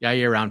 4,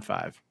 Yair round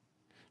 5.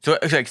 So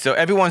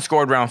everyone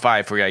scored round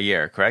 5 for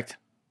Yair, correct?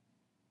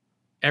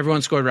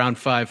 Everyone scored round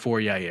 5 for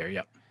Yair,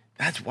 yep.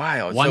 That's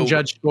wild. One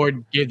judge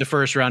gave the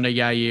first round to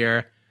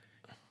Yair.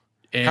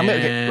 How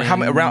many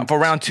for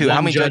round 2?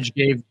 How many judge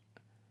gave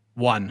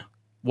 1?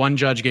 One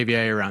judge gave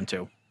Yair round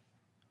 2.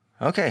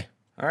 Okay.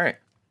 All right.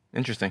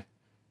 Interesting.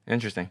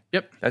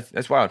 Yep.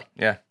 That's wild.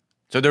 Yeah.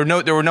 So there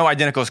were no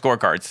identical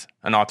scorecards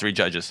on all 3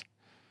 judges.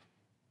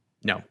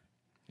 No.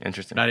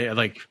 Interesting.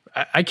 I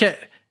can't.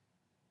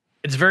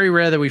 It's very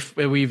rare that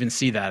we even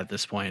see that at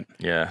this point.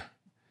 Yeah.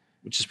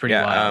 Which is pretty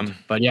wild.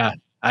 But yeah,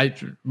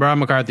 Ron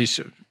McCarthy,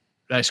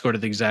 I scored it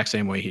the exact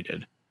same way he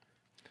did.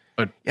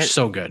 But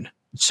so good.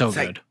 So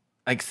good.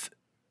 Like,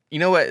 you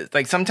know what?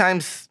 Like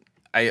sometimes,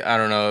 I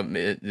don't know,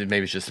 maybe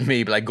it's just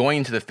me, but like going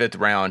into the 5th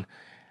round,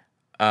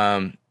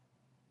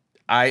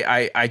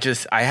 I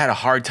had a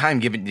hard time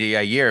giving the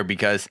Yair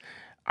because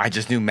I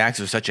just knew Max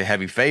was such a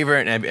heavy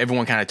favorite, and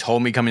everyone kind of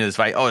told me coming to this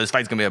fight, oh, this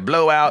fight's going to be a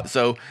blowout.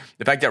 So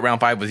the fact that round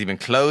 5 was even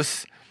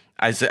close,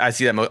 I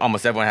see that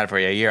almost everyone had it for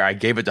Yair. I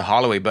gave it to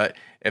Holloway, but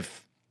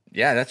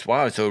that's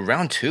wild. So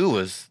round 2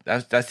 was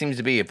that seems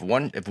to be if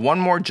one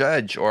more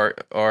judge or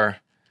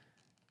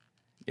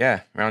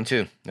round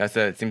 2.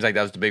 It seems like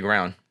that was the big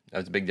round. That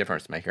was a big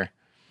difference maker.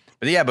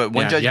 But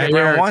one judge gave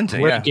round 1 to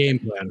great game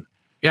plan.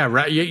 Yeah,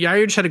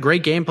 Yair just had a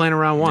great game plan in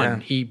round 1. Yeah.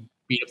 He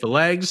beat up the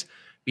legs,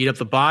 beat up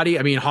the body.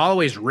 I mean,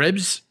 Holloway's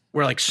ribs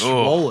were like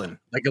swollen.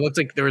 Like it looked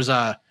like there was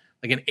an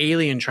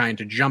alien trying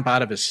to jump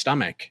out of his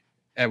stomach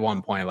at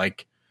one point.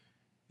 Like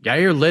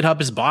Yair lit up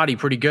his body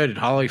pretty good, and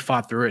Holloway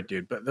fought through it,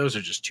 dude. But those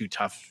are just two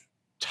tough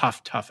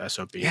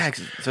SOBs. Yeah,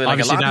 so like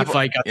obviously that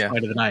fight got the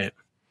fight of the night.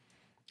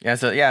 Yeah,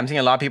 I'm seeing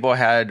a lot of people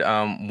had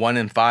 1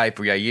 and 5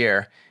 for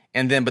Yair,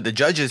 but the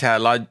judges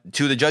had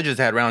two of the judges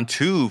had round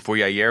 2 for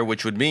Yair,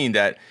 which would mean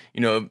that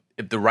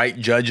if the right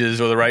judges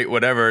or the right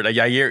whatever, like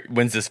Yair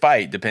wins this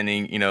fight,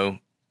 depending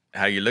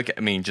how you look at.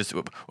 I mean, just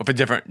with a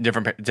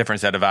different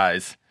set of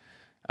eyes.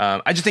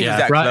 I just think it's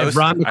that close.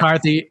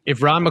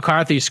 If Ron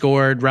McCarthy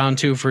scored round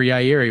 2 for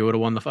Yair, he would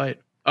have won the fight.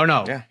 Oh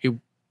no, you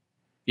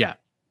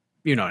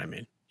know what I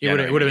mean.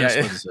 It would have been a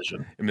split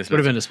decision. Would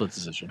have been a split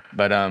decision.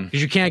 But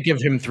because you can't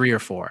give him 3 or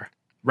 4.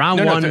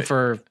 Round 1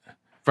 for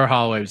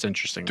Holloway was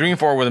interesting. 3 and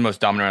 4 were the most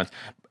dominant rounds.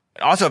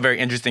 Also, a very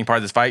interesting part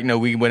of this fight.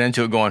 We went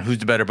into it going, who's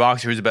the better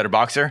boxer?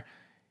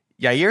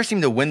 Yair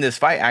seemed to win this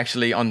fight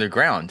actually on the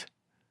ground,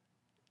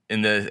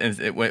 with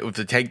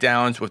the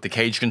takedowns, with the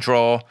cage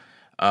control.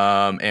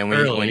 That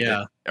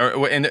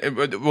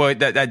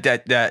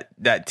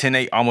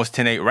 10-8, almost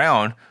 10-8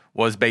 round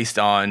was based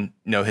on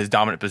his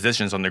dominant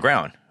positions on the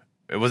ground.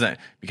 It wasn't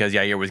because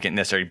Yair was getting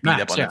necessarily beat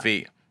up on the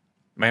feet.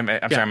 I'm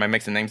sorry, am I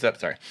mixing names up?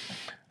 Sorry.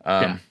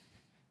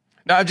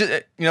 No, I'm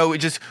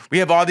just we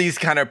have all these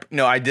kind of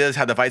ideas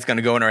how the fight's going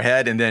to go in our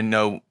head, and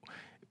then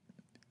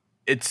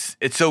it's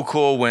so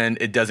cool when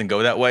it doesn't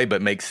go that way,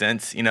 but makes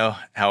sense.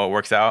 How it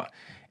works out.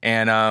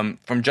 And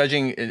from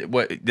judging,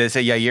 what they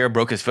say, Yair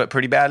broke his foot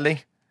pretty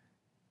badly.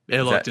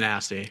 It looked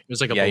nasty. It was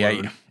like a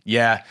balloon.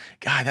 Yeah.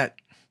 God,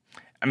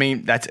 I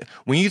mean, that's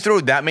when you throw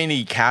that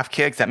many calf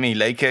kicks, that many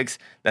leg kicks.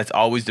 That's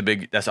always the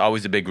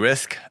big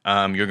risk.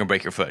 You're gonna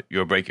break your foot.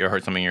 You'll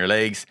hurt something in your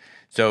legs.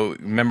 So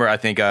remember, I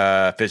think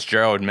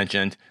Fitzgerald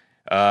mentioned.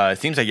 It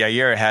seems like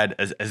Yair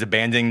has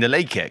abandoned the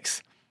leg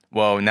kicks.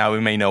 Well, now we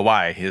may know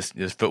why. His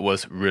foot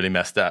was really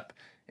messed up,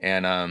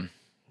 and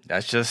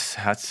that's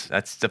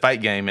the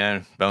fight game,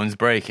 man. Bones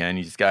break, and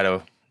you just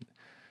gotta.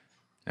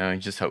 You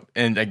just hope.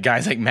 And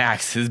guys like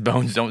Max, his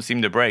bones don't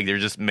seem to break. They're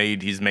just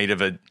made. He's made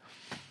of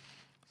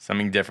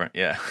something different.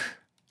 Yeah,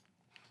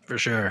 for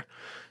sure.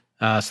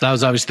 So that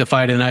was obviously the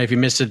fight of the night. If you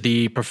missed it,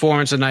 the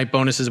performance of the night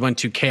bonuses went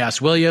to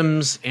Chaos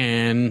Williams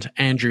and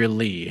Andrea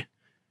Lee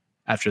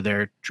after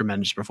their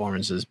tremendous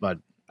performances. But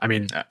I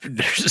mean,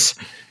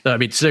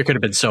 there could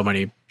have been so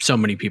many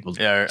people.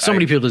 Yeah,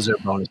 many people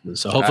deserve bonuses.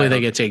 So hopefully they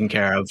get taken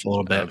care of a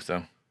little bit. I hope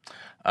so.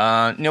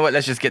 You know what?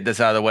 Let's just get this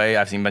out of the way.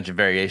 I've seen a bunch of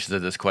variations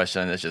of this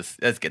question.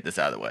 Let's get this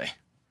out of the way.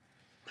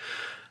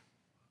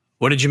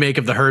 What did you make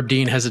of the Herb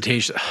Dean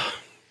hesitation?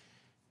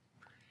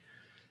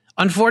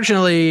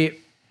 Unfortunately,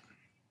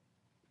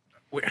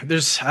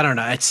 I don't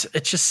know. It's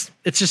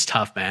just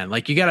tough, man.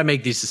 Like, you got to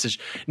make these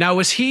decisions. Now,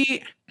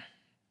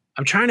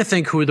 I'm trying to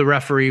think who the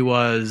referee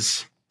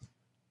was.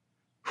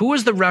 Who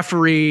was the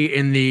referee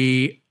in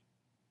the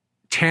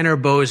Tanner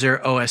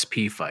Boser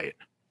OSP fight?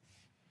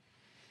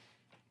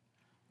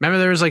 Remember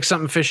there was like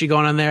something fishy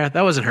going on there?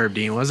 That wasn't Herb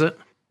Dean, was it?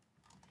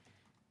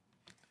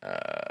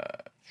 I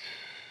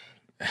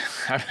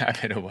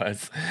bet it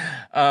was.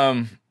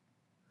 OSP,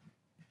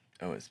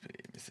 let me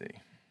see.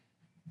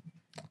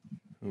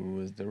 Who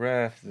was the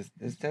ref? Does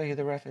it tell you who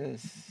the ref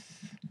is?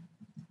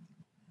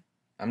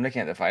 I'm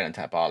looking at the fight on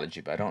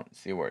Typology, but I don't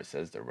see where it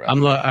says the ref. All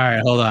right,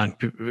 hold on.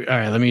 All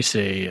right, let me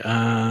see.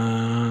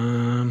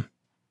 Oh,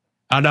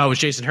 no, it was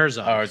Jason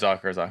Herzog. Oh,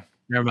 Herzog.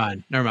 Never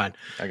mind.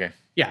 Okay.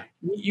 Yeah,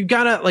 you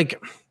gotta,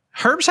 like,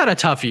 Herb's had a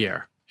tough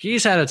year.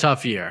 He's had a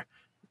tough year.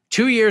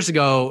 2 years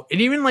ago,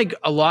 and even like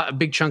a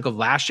big chunk of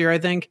last year, I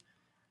think.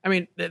 I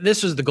mean,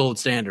 this was the gold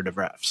standard of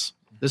refs.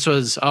 This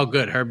was, oh,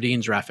 good, Herb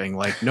Dean's reffing.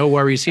 Like, no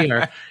worries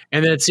here.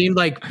 And then it seemed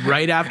like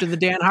right after the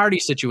Dan Hardy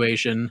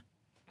situation,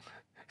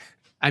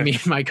 I mean,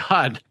 my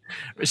God,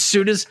 as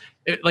soon as,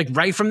 like,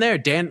 right from there,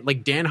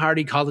 Dan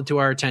Hardy called it to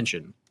our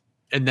attention.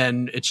 And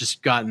then it's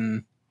just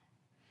gotten,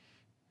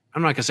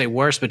 I'm not going to say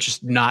worse, but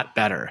just not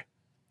better.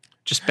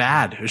 Just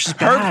bad. It was just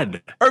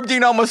bad. Herb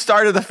Dean almost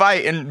started the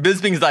fight, and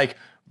Bisping's like,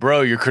 bro,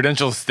 your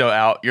credential's still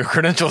out. Your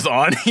credential's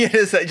on. He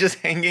is like, just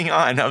hanging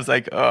on. I was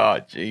like, oh,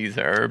 geez,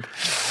 Herb.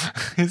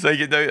 He's like,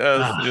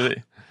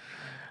 really.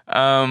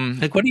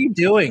 Like, what are you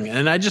doing?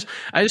 And I just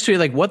tweeted,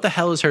 like, what the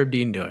hell is Herb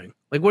Dean doing?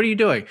 Like, what are you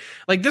doing?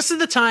 Like, this is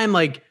the time,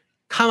 like,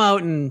 come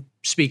out and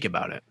speak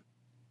about it.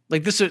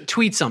 Like,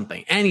 tweet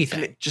something,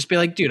 anything. Just be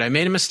like, dude, I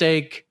made a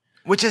mistake.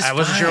 Which is I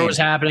wasn't sure what was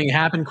happening. It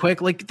happened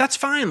quick. Like, that's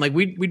fine. Like,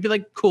 we'd be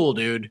like, cool,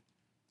 dude.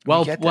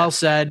 Well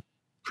said.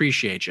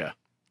 Appreciate you.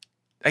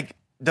 Like,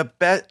 the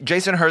best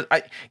Jason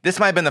Herzog. This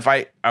might have been the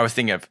fight I was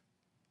thinking of,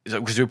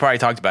 because we probably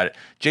talked about it.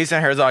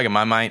 Jason Herzog, in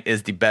my mind,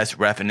 is the best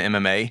ref in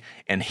MMA,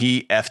 and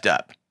he effed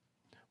up,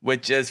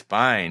 which is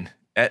fine.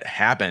 It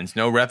happens.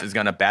 No ref is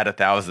gonna bat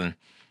 1,000.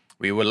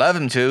 We would love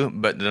him to,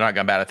 but they're not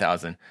gonna bat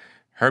 1,000.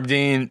 Herb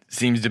Dean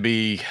seems to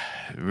be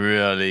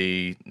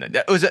really.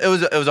 It was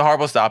a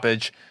horrible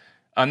stoppage.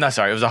 I'm not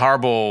sorry. It was a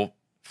horrible.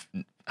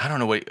 I don't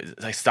know what,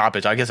 like,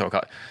 stoppage. I guess I'll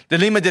call it. The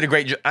Lima did a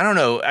great job. I don't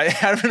know.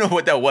 I don't know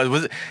what that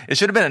was. It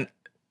should have been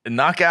a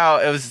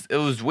knockout. It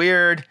was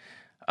weird.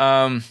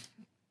 I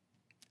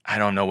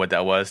don't know what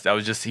that was. That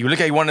was just, he looked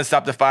like he wanted to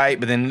stop the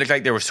fight, but then it looked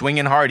like they were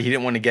swinging hard. He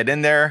didn't want to get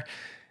in there.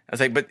 I was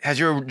like, but as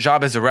your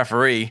job as a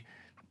referee,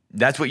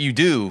 that's what you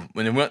do.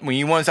 When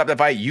you want to stop the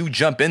fight, you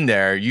jump in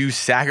there. You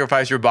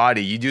sacrifice your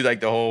body. You do like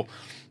the whole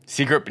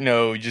secret,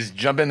 you just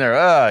jump in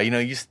there.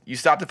 You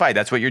stop the fight.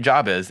 That's what your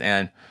job is.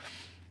 And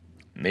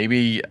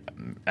maybe,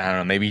 I don't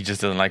know, maybe he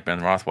just doesn't like Ben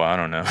Rothwell. I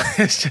don't know.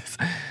 It's just,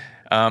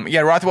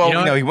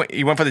 Rothwell,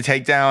 he went for the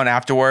takedown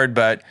afterward,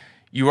 but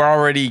you were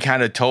already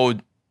kind of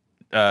told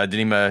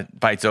Denima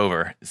fight's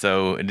over.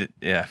 So,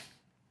 it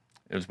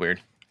was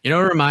weird. You know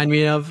what it reminded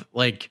me of?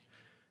 Like,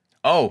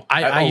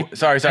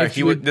 sorry.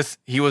 He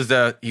was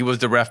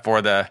the ref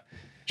for the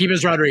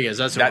Hebas Rodriguez.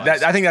 That's what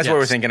I think that's what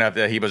we're thinking of.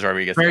 The Hebas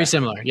Rodriguez. Very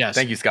similar. Yes.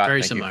 Thank you, Scott.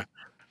 Very similar.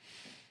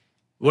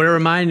 What it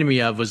reminded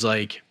me of was,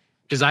 like,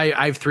 because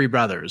I have 3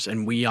 brothers,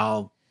 and we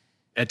all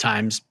at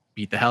times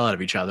beat the hell out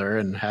of each other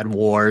and had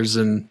wars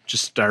and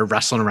just started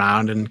wrestling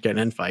around and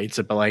getting in fights.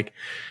 But, like,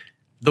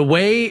 the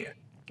way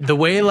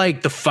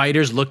like the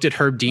fighters looked at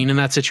Herb Dean in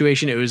that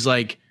situation, it was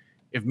like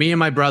if me and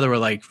my brother were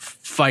like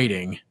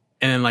fighting,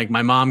 and then like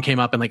my mom came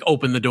up and like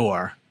opened the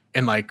door,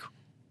 and like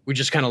we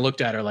just kind of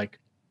looked at her like,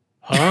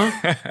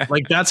 huh?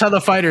 Like, that's how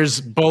the fighters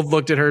both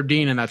looked at Herb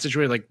Dean in that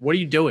situation. Like, what are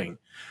you doing?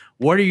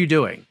 What are you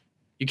doing?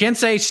 You can't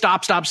say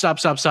stop, and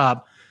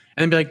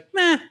then be like,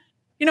 meh,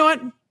 you know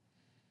what?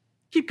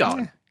 Keep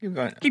going.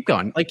 Keep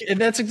going. Like,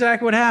 that's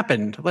exactly what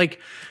happened. Like,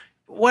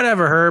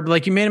 whatever, Herb.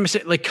 Like, you made a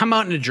mistake. Like, come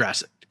out and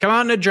address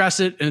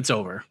it. And it's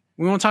over.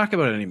 We won't talk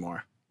about it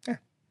anymore. Yeah.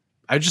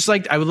 I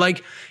would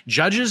like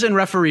judges and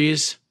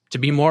referees to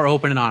be more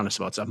open and honest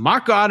about stuff.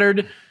 Mark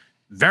Goddard,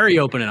 very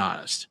open and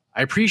honest.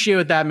 I appreciate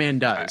what that man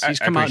does. He's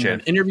come out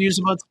and interviews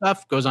about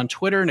stuff, goes on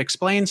Twitter and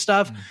explains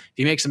stuff. If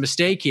he makes a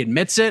mistake, he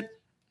admits it.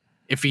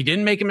 If he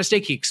didn't make a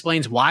mistake, he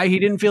explains why he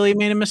didn't feel he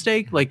made a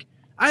mistake. Like,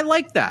 I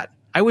like that.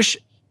 I wish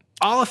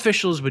all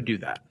officials would do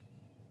that.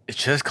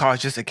 It's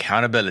just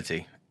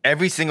accountability.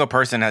 Every single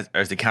person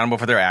is accountable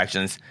for their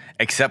actions,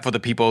 except for the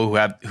people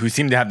who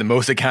seem to have the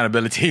most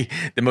accountability,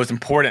 the most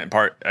important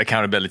part,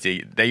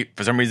 accountability. They,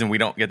 for some reason, we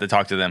don't get to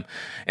talk to them,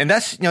 and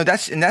that's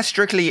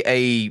strictly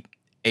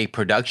a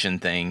production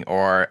thing,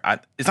 or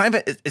it's not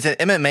even, it's an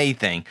MMA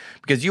thing,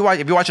 because if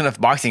you watch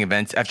enough boxing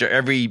events, after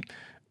every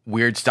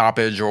weird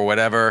stoppage or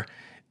whatever,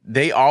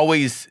 they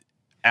always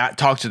either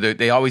talk to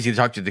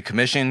the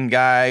commission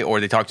guy or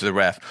they talk to the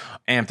ref,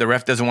 and if the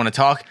ref doesn't want to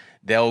talk,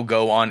 they'll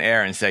go on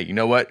air and say, you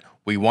know what?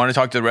 We want to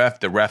talk to the ref.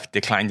 The ref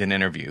declined an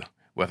interview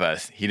with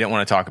us. He didn't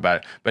want to talk about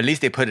it. But at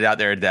least they put it out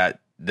there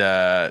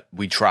that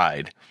we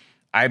tried.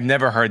 I've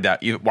never heard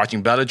that.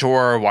 Watching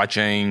Bellator,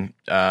 watching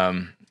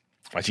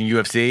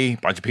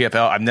UFC, watching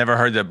PFL, I've never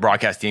heard the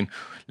broadcast team,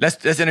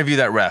 let's interview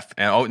that ref.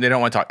 And they don't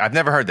want to talk. I've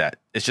never heard that.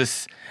 It's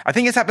just, I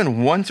think it's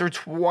happened once or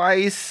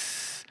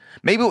twice.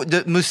 Maybe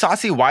the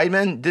Musasi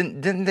Weidman,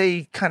 didn't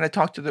they kind of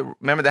talk to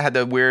remember they had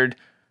the weird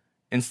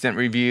instant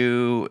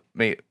review?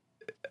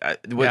 I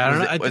don't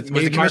know. Was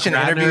the commission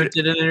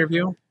did an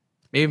interview?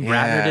 Maybe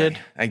Ratner did.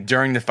 Like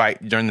during the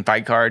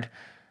fight card.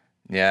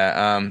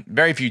 Yeah.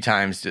 Very few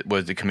times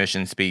was the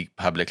commission speak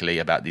publicly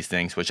about these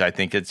things, which I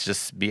think it's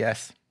just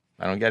BS.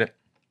 I don't get it.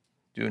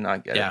 Do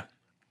not get it. Yeah.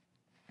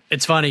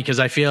 It's funny because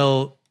I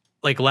feel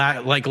like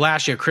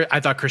last year,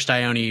 I thought Chris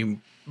Dione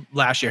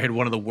last year had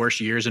one of the worst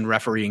years in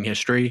refereeing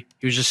history.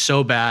 He was just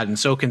so bad and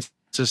so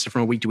consistent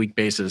from a week-to-week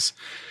basis.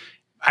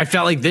 I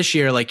felt like this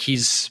year, like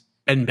he's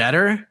been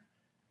better.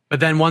 But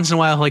then once in a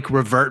while, like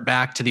revert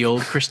back to the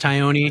old Chris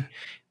Dione.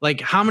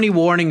 Like, how many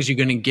warnings are you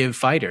going to give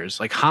fighters?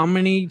 Like, how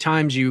many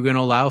times are you going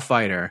to allow a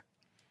fighter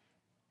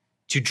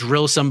to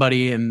drill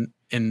somebody in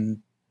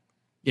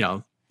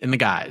the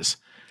guys?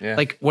 Yeah.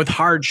 Like with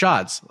hard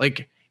shots.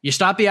 Like, you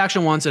stop the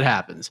action once, it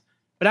happens.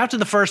 But after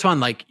the first one,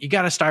 like, you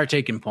got to start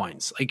taking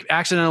points. Like,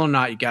 accidental or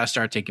not, you got to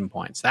start taking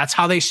points. That's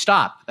how they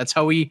stop. That's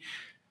how we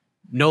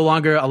no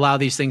longer allow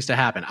these things to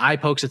happen. Eye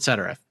pokes,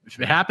 etc. If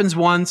it happens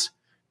once,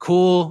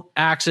 cool,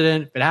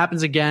 accident. If it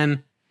happens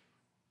again,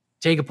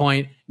 take a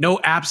point. No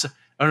apps.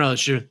 Oh no,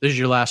 this is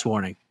your last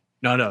warning.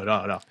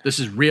 No. This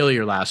is really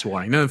your last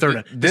warning. No, the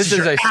third. This is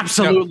your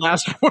absolute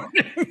last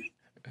warning.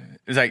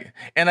 It's like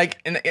and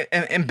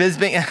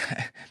Bisping.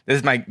 This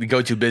is my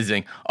go-to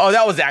Bisping. Oh,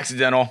 that was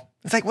accidental.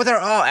 It's like, well, they're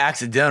all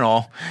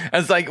accidental.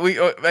 It's like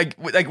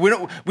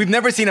we've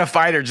never seen a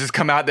fighter just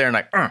come out there and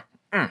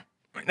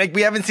like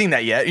we haven't seen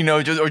that yet,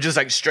 just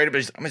like straight up.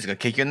 I'm just gonna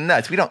kick you in the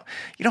nuts. You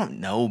don't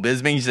know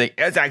Bisping. He's like,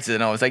 it's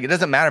accidental. It's like, it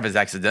doesn't matter if it's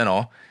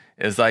accidental.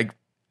 It's like,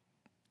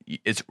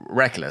 it's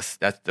reckless.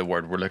 That's the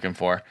word we're looking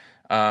for.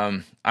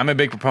 I'm a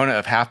big proponent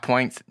of half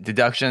points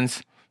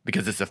deductions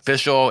because it's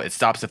official. It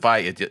stops the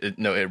fight. It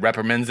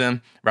reprimands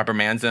them.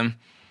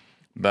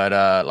 But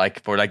I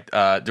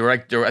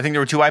think there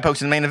were two eye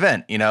pokes in the main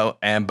event,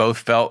 and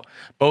both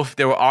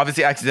they were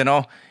obviously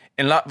accidental.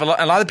 And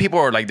a lot of people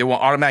are like, they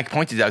want automatic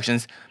point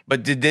deductions.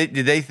 But did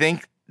they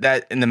think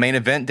that in the main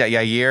event that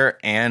Yair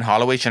and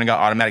Holloway should have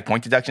got automatic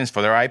point deductions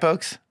for their eye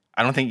pokes?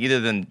 I don't think either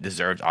of them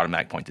deserved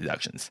automatic point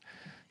deductions.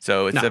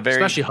 So it's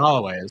especially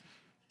Holloway's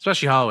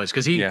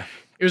because it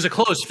was a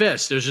closed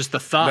fist. There's just the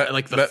thumb,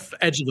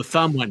 edge of the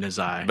thumb went in his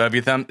eye. But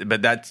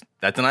that's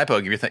an eye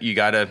poke. If you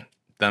gotta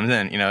thumbs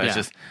in, it's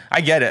just,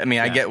 I get it. I mean,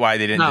 I get why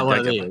they didn't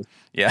detect it.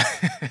 Yeah,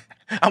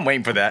 I'm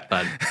waiting for that.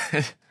 But,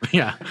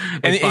 yeah,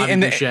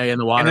 and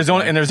the water.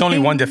 And there's only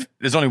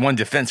one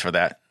defense for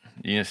that.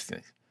 You just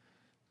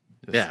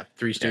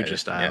Three Stooges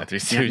style. Yeah, Three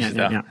Stooges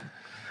style.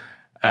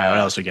 Yeah. What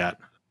else we got?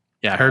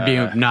 Yeah, Herb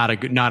being not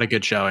a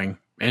good showing.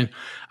 And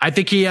I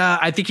think he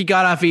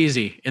got off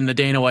easy in the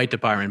Dana White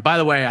department. By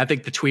the way, I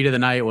think the tweet of the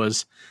night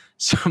was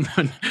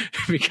someone,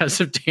 because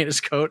of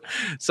Dana's coat,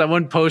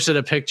 someone posted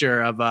a picture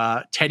of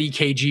Teddy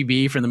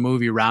KGB from the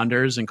movie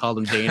Rounders and called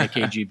him Dana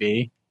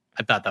KGB.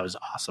 I thought that was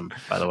awesome,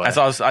 by the way.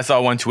 I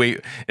saw one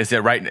tweet. It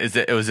said right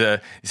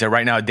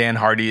now Dan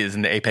Hardy is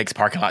in the Apex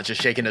parking lot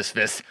just shaking his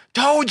fist.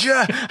 Told you!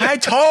 I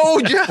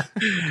told you!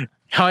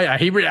 Oh yeah,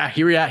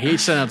 he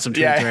sent out some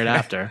tweets right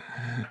after.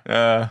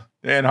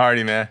 Dan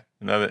Hardy, man.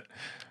 Love it.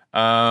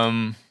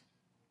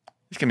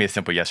 This can be a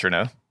simple yes or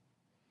no.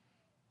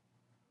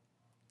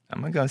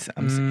 I'm gonna go.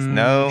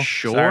 No.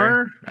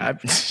 Sure.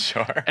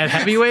 Sure. At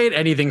heavyweight,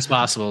 anything's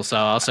possible. So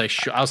I'll say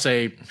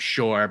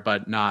sure,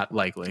 but not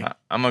likely.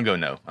 I'm gonna go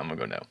no.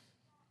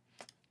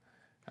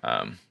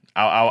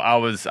 I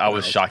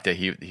was shocked that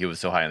he was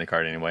so high on the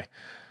card anyway.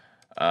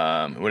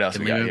 What else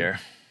we got here?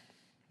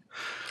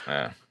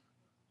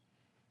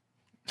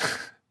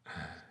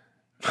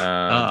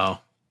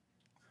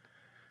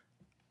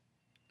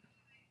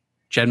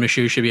 Jed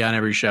Meshew should be on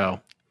every show.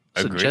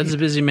 So Agreed. Jed's a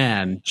busy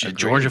man.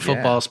 Georgia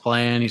football's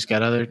playing. He's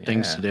got other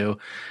things to do.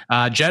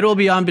 Jed will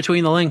be on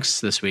Between the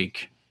Links this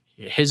week.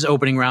 His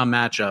opening round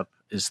matchup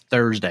is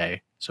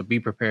Thursday. So be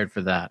prepared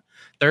for that.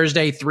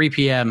 Thursday, 3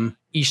 p.m.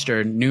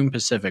 Eastern, noon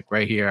Pacific,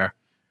 right here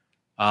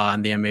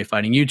on the MMA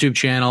Fighting YouTube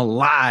channel,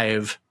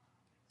 live,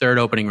 third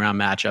opening round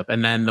matchup.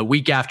 And then the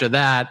week after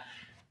that,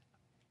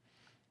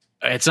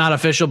 it's not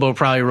official, but we'll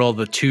probably roll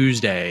the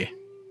Tuesday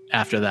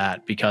after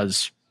that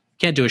because you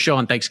can't do a show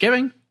on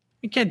Thanksgiving.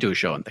 You can't do a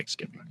show on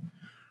Thanksgiving.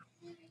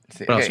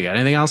 What else you got?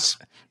 Anything else?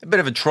 A bit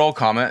of a troll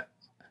comment.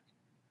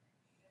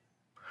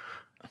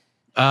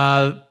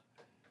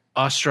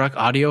 Awestruck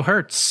audio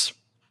hurts.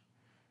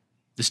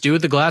 This dude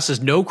with the glass has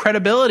no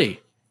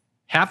credibility.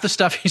 Half the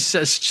stuff he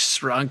says is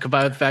just wrong,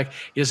 combined with the fact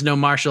he doesn't know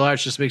martial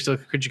arts, just makes it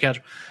look, could you catch?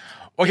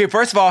 Okay,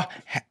 first of all,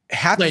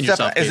 half the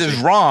stuff is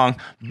wrong,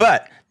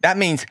 but that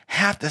means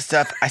half the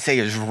stuff I say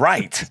is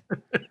right.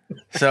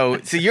 So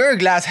you're a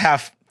glass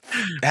half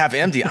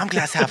empty. I'm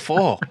glass half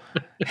full.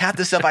 Half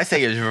the stuff I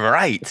say is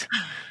right.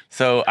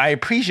 So I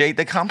appreciate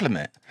the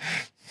compliment.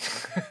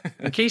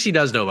 Casey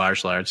does know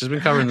martial arts. He's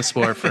been covering the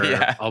sport for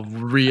a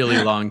really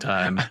long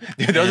time.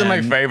 Dude, those are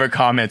my favorite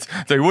comments.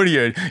 It's like, what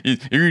are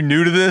you're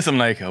new to this? I'm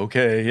like,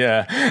 okay,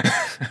 yeah.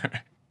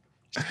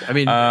 I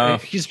mean,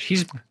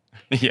 he's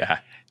yeah.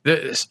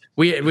 There's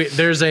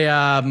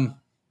a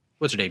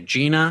what's her name,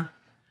 Gina,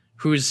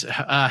 who's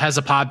has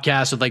a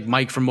podcast with like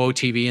Mike from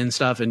WoTV and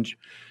stuff, and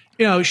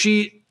you know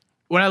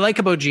what I like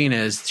about Gina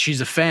is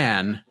she's a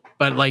fan,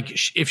 but like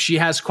if she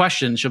has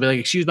questions, she'll be like,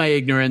 "Excuse my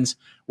ignorance,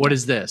 what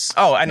is this?"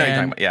 Oh, I know you're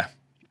talking about, yeah.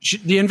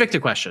 The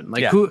Invicta question,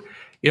 like who,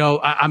 you know,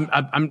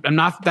 I'm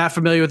not that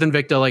familiar with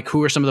Invicta. Like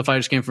who are some of the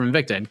fighters came from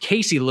Invicta? And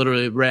Casey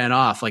literally ran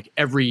off like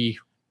every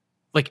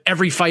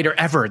fighter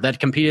ever that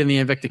competed in the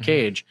Invicta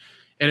cage.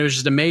 And it was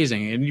just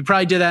amazing. And you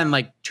probably did that in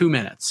like 2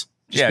 minutes.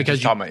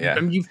 Because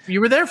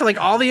you were there for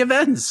like all the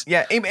events.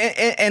 Yeah.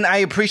 And I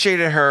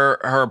appreciated her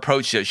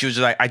approach to it. She was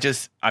just like,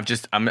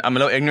 I'm a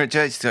little ignorant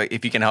to it. So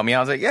if you can help me out,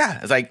 I was like, yeah.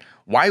 It's like,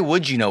 why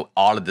would you know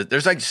all of this?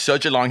 There's like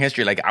such a long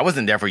history. Like I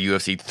wasn't there for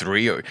UFC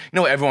 3 or, you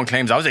know, everyone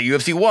claims I was at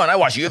UFC 1. I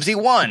watched UFC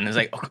 1. It's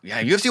like, oh,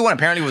 yeah, UFC 1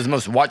 apparently was the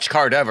most watched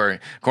card ever,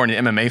 according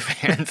to MMA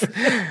fans.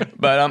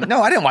 But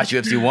no, I didn't watch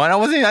UFC 1.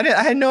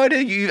 I had no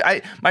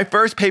idea. My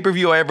first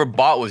pay-per-view I ever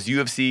bought was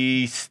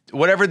UFC,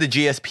 whatever the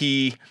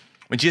GSP,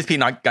 when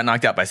GSP got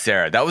knocked out by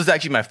Sarah. That was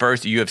actually my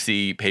first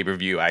UFC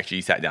pay-per-view I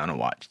actually sat down and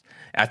watched.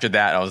 After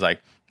that, I was like,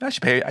 I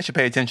should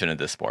pay attention to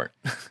this sport.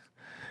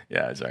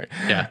 Yeah, sorry.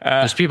 Yeah,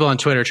 there's people on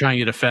Twitter trying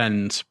to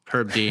defend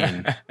Herb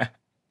Dean.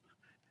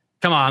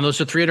 Come on,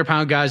 those are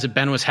 300-pound guys that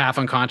Ben was half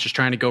unconscious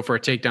trying to go for a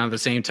takedown at the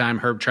same time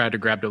Herb tried to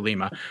grab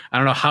DeLima. I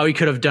don't know how he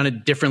could have done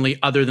it differently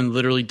other than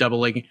literally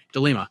double-legging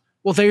DeLima.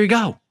 Well, there you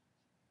go.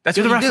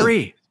 You're the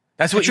referee.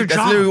 That's your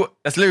job.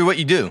 That's literally what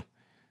you do.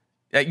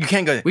 You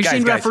can't go. We've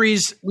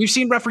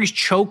seen referees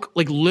choke,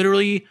 like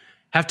literally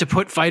have to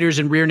put fighters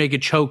in rear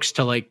naked chokes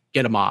to like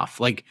get them off,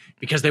 like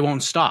because they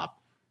won't stop.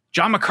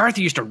 John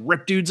McCarthy used to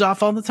rip dudes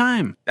off all the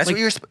time. That's like, what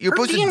you're supposed to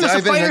do. Herb Dean was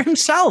a fighter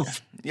himself.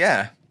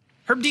 Yeah.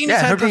 Herb Dean has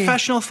had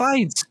professional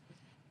fights.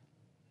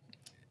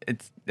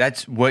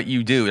 That's what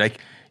you do. Like,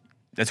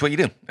 that's what you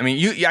do. I mean,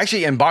 you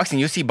actually in boxing,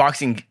 you see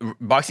boxing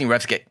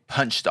refs get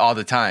punched all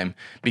the time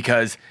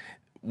because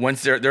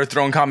once they're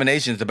throwing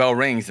combinations, the bell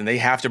rings and they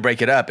have to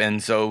break it up.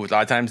 And so a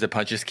lot of times the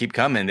punches keep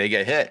coming, they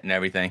get hit and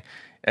everything.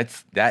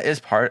 That is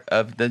part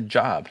of the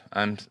job.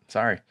 I'm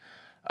sorry.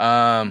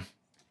 How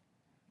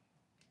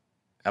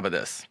about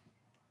this?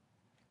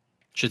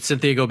 Should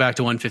Cynthia go back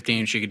to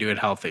 115? She could do it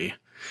healthy.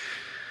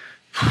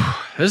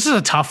 This is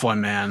a tough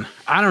one, man.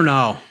 I don't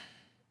know.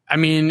 I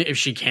mean, if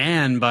she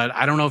can, but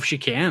I don't know if she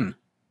can.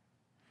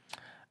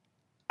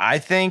 I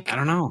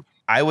don't know.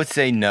 I would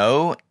say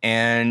no,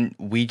 and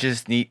we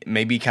just need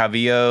maybe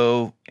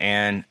Calvillo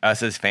and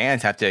us as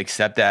fans have to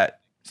accept that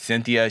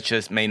Cynthia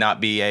just may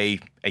not be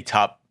a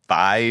top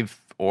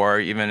 5 or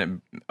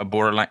even a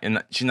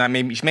borderline. She's not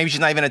maybe she's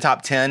not even a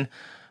top 10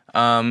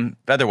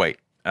 featherweight.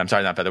 I'm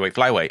sorry, not featherweight,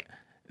 flyweight,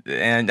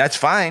 and that's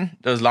fine.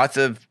 There's lots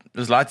of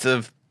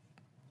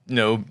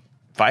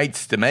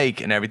fights to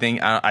make and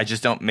everything. I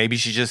just don't. Maybe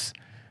she's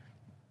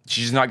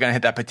just not gonna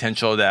hit that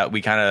potential that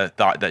we kind of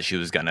thought that she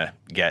was gonna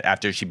get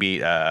after she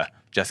beat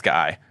Jessica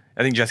Ai.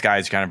 I think Jessica Ai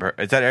is kind of her.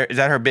 Is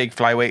that her big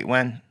flyweight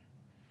win?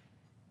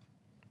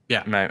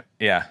 Yeah.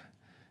 Yeah.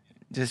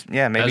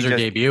 Maybe that was her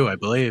debut, I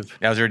believe.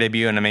 That was her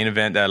debut in the main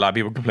event that a lot of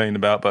people complained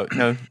about, but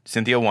no,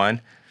 Cynthia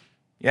won.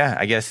 Yeah,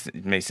 I guess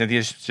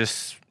Cynthia's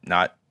just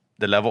not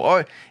the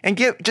level.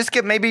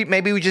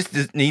 Maybe we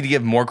just need to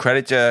give more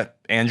credit to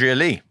Andrea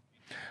Lee.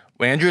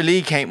 When Andrea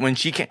Lee came,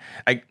 she's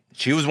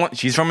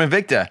from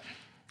Invicta.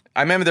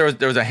 I remember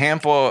there was a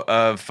handful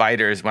of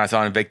fighters when I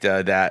saw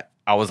Invicta that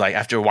I was like,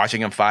 after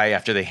watching them fight,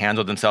 after they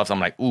handled themselves, I'm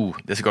like, ooh,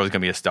 this girl's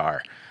gonna be a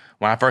star.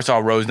 When I first saw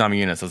Rose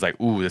Namajunas, I was like,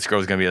 ooh, this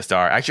girl's gonna be a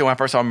star. Actually, when I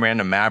first saw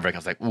Miranda Maverick, I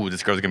was like, ooh,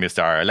 this girl's gonna be a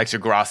star. Alexia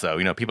Grasso,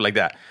 people like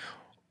that.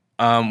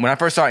 When I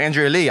first saw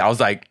Andrea Lee, I was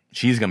like,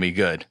 she's gonna be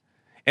good.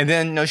 And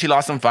then, she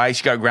lost some fights.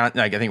 She got ground.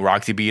 Like I think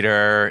Roxy beat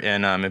her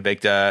in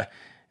Invicta,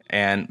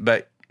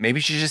 but maybe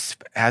she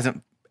just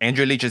hasn't.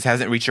 Andrea Lee just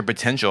hasn't reached her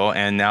potential,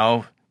 and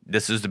now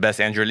this is the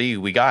best Andrea Lee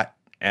we got.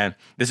 And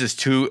this is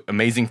 2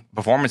 amazing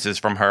performances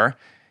from her,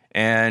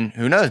 And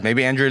who knows?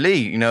 Maybe Andrea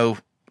Lee,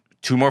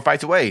 2 more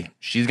fights away,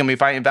 she's going to be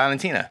fighting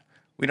Valentina.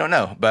 We don't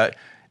know, but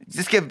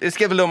just give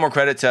a little more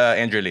credit to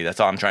Andrea Lee. That's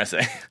all I'm trying to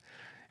say.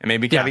 And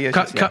maybe a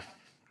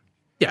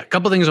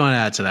couple things I want to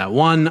add to that.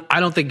 One, I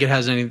don't think it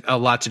has a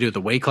lot to do with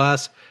the weight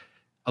class.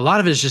 A lot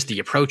of it is just the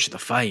approach of the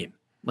fight.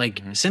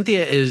 Like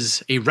Cynthia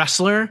is a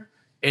wrestler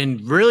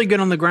and really good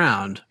on the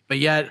ground, but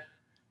yet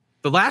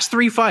the last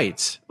 3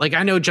 fights, like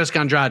I know Jessica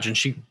Andrade,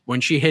 and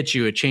when she hits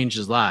you, it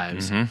changes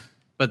lives.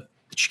 But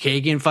the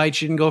Chikagian fight,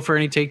 she didn't go for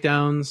any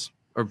takedowns,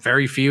 or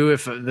very few,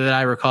 that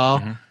I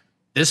recall.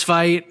 This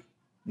fight,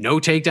 no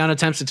takedown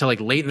attempts until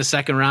like late in the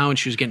second round.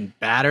 She was getting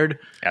battered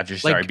after she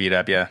started beat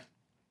up. Yeah.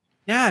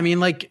 Yeah, I mean,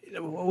 like,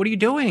 what are you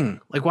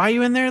doing? Like, why are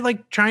you in there,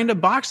 like, trying to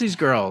box these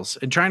girls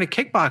and trying to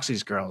kickbox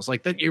these girls?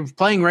 Like, that you're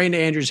playing right into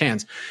Andrea's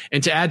hands.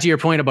 And to add to your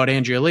point about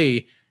Andrea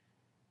Lee,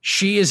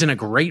 she is in a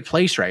great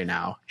place right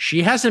now.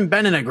 She hasn't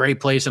been in a great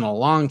place in a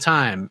long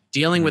time,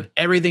 dealing with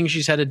everything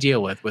she's had to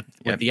deal with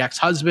the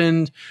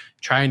ex-husband,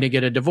 trying to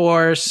get a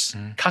divorce,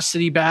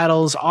 custody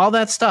battles, all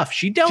that stuff.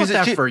 She dealt with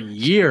that for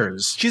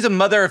years. She's a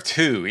mother of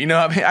 2. I mean,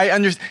 I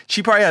understand.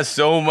 She probably has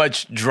so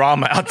much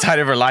drama outside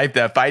of her life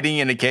that fighting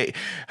in a cage,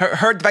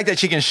 the fact that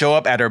she can show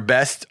up at her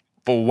best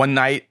for one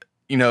night,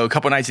 a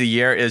couple nights a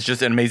year is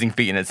just an amazing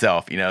feat in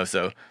itself.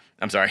 So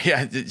I'm sorry.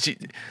 Yeah, there's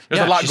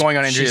a lot going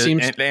on in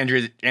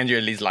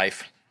Andrea Lee's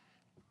life.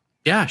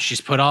 Yeah,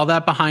 she's put all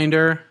that behind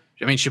her.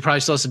 I mean, she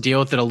probably still has to deal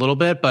with it a little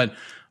bit, but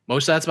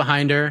most of that's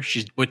behind her.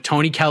 She's with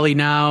Tony Kelly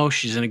now.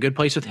 She's in a good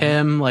place with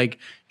him. Like,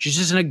 she's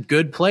just in a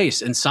good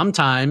place. And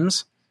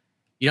sometimes,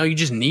 you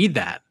just need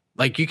that.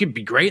 Like, you could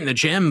be great in the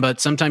gym, but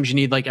sometimes you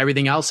need like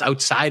everything else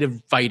outside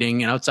of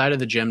fighting and outside of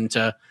the gym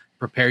to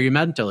prepare you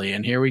mentally.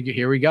 And here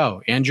we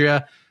go.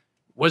 Andrea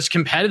was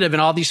competitive in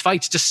all these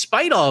fights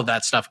despite all of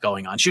that stuff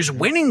going on. She was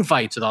winning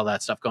fights with all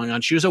that stuff going on.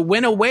 She was a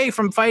win away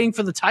from fighting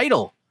for the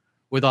title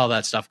with all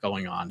that stuff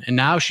going on. And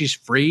now she's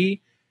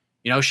free.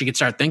 She could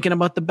start thinking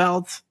about the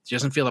belt. She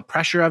doesn't feel the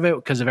pressure of it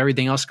because of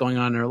everything else going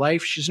on in her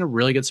life. She's in a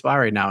really good spot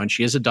right now. And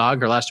she is a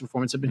dog. Her last 2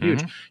 performances have been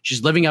huge.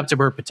 She's living up to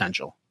her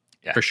potential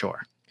for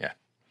sure.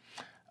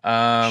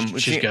 Yeah.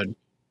 She's good.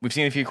 We've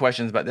seen a few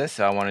questions about this.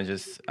 So I want to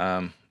just,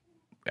 I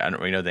don't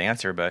really know the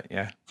answer, but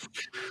yeah.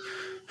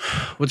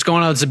 What's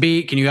going on with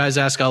Zabit? Can you guys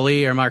ask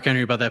Ali or Mark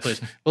Henry about that,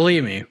 please?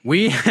 Believe me,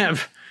 we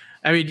have,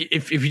 I mean,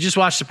 if you just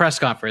watch the press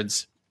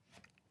conference,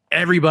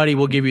 everybody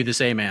will give you the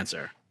same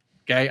answer.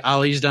 Okay,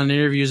 Ali's done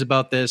interviews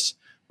about this.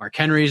 Mark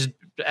Henry's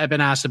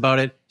been asked about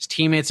it. His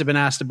teammates have been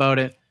asked about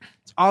it.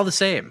 It's all the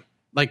same.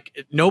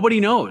 Like, nobody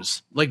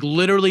knows. Like,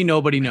 literally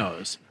nobody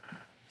knows.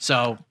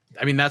 So,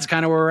 I mean, that's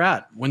kind of where we're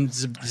at. When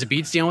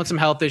Zabit's dealing with some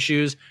health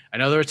issues, I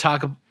know there's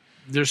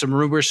some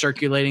rumors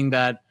circulating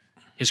that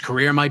his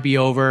career might be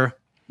over.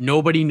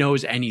 Nobody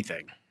knows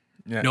anything.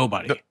 Yeah.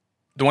 Nobody.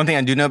 The one thing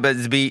I do know about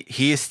Zabit,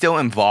 he is still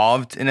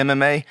involved in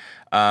MMA.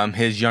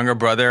 His younger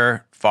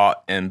brother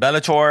fought in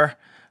Bellator.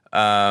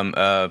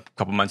 A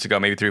couple months ago,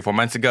 maybe 3 or 4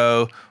 months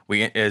ago,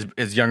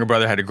 his younger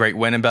brother had a great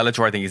win in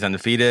Bellator. I think he's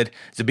undefeated.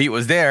 Zabit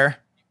was there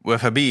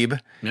with Habib,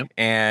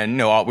 and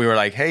we were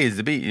like, "Hey,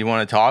 Zabit, you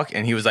want to talk?"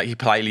 And he was like, he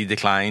politely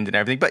declined and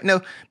everything. But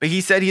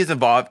he said he's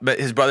involved. But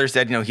his brother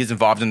said, he's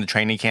involved in the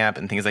training camp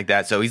and things like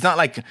that. So he's not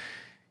like,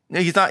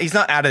 he's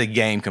not out of the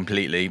game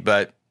completely.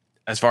 But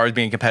as far as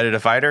being a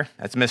competitive fighter,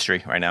 that's a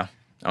mystery right now.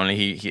 Only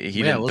he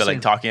didn't feel like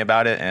talking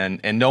about it,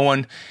 and no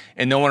one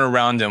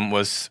around him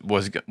was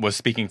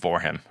speaking for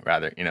him.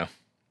 Rather,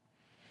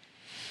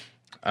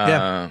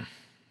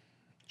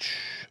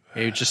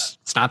 maybe it's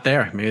not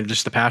there. Maybe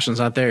just the passion's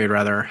not there. He'd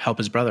rather help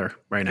his brother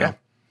right now. Yeah.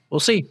 We'll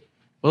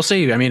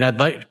see. I mean, I'd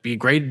like to be a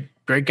great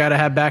guy to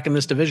have back in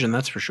this division.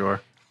 That's for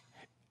sure.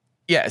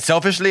 Yeah,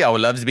 selfishly, I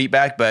would love to beat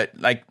back, but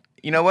like,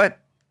 you know what?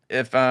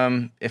 If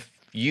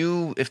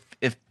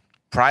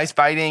prize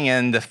fighting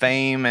and the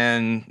fame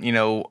and,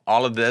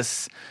 all of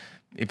this,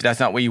 if that's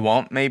not what you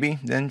want, maybe,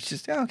 then it's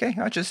just, okay,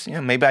 I'll just,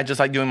 maybe I just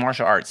like doing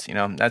martial arts.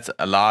 That's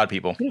a lot of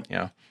people,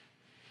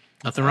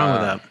 Nothing wrong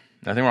with that.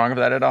 Nothing wrong with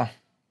that at all.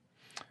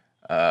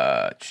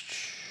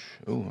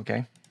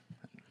 Okay.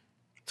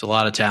 It's a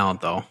lot of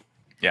talent, though.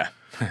 Yeah.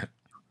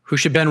 Who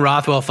should Ben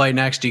Rothwell fight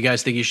next? Do you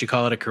guys think he should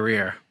call it a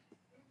career?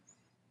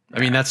 I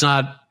mean, that's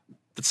not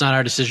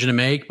our decision to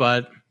make,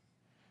 but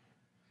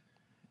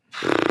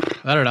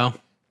I don't know.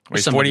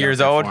 He's 40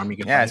 years old.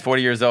 Yeah, he's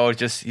 40 years old.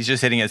 He's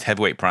just hitting his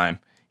heavyweight prime.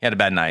 He had a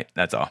bad night.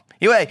 That's all.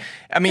 Anyway,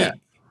 I mean,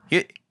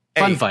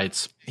 fun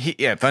fights.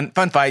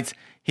 Fun fights.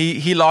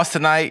 He lost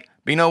tonight,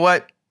 but you know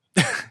what?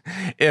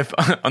 If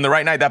on the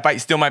right night, that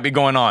fight still might be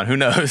going on. Who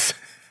knows?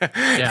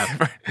 Yeah.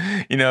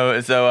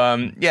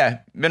 So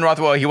Ben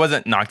Rothwell, he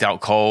wasn't knocked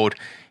out cold.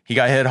 He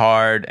got hit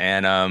hard,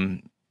 and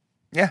I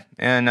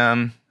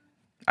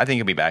think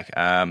he'll be back.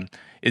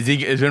 Is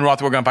Ben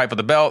Rothwell going to fight for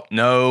the belt?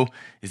 No.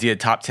 Is he a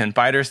top 10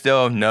 fighter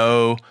still?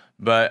 No.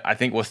 But I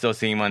think we'll still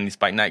see him on these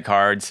fight night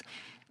cards.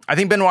 I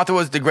think Ben Rothwell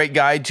is the great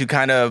guy to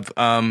kind of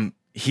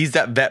he's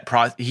that vet.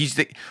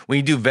 When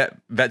you do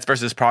vets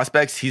versus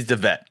prospects, he's the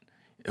vet.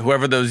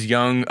 Whoever those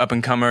young up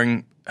and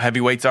coming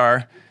heavyweights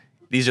are,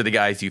 these are the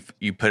guys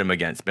you put him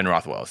against. Ben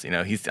Rothwell's, I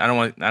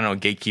don't know,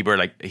 gatekeeper,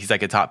 like he's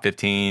like a top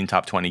 15,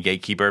 top 20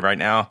 gatekeeper right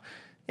now.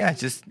 Yeah,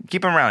 just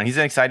keep him around. He's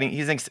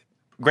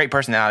great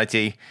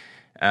personality.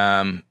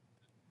 Legend's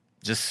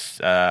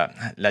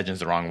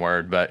the wrong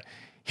word, but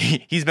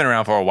he's been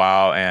around for a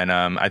while, and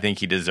I think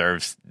he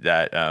deserves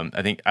that.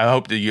 I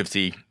hope the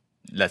UFC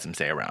lets him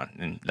stay around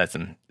and lets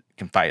him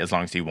can fight as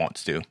long as he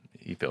wants to.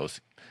 He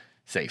feels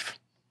safe.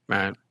 All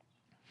right.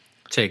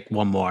 Take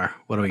one more.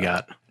 What do we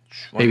got?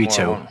 Maybe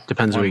two.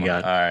 Depends what we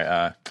got. All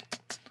right.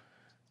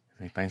 Let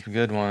me find some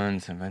good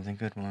ones. Let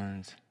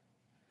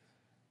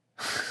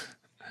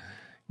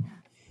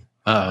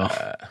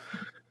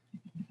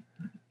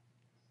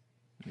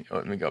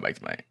me go back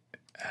to I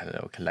had a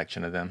little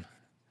collection of them.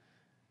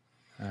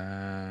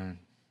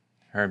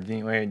 Herb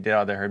Dean. We did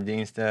all the Herb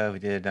Dean stuff. We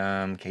did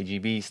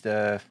KGB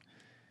stuff.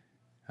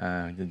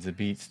 We did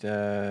Zabit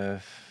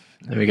stuff.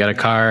 Then we got a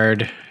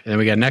card. And then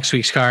we got next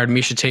week's card: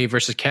 Miesha Tate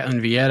versus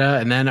Ketlin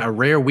Vieira, and then a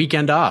rare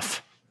weekend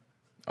off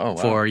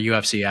for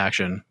UFC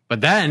action.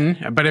 But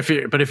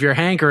if you're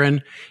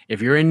hankering,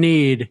 if you're in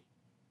need,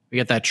 we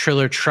got that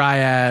Triller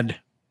Triad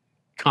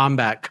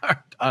combat card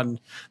on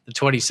the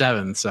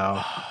 27th.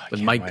 So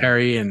with Mike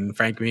Perry and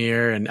Frank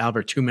Mir and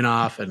Albert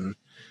Tumanoff and.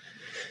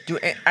 Dude,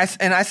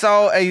 I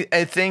saw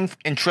a thing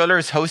in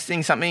Triller's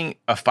hosting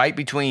a fight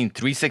between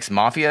 3-6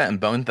 Mafia and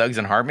Bone Thugs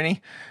and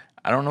Harmony.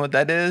 I don't know what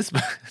that is,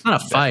 but it's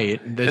not a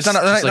fight. They're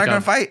not going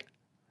to fight.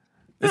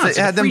 No, it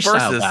had them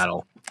freestyle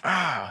battle.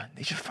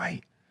 They should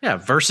fight. Yeah,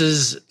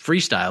 versus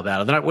freestyle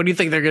battle. What do you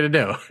think they're going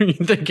to do? You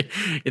think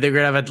they're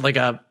going to have a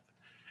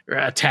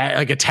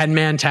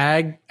 10-man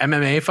tag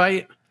MMA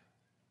fight?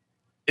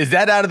 Is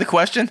that out of the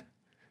question?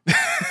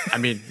 I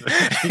mean,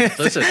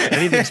 listen,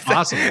 anything's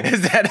possible.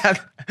 Is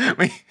that? I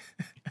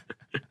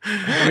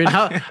mean,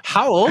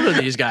 how old are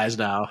these guys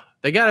now?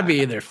 They got to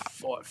be in their.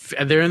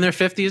 They're in their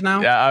 50s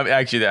now. Yeah,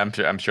 actually,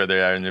 I'm sure they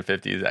are in their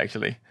 50s.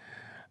 Actually,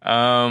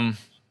 I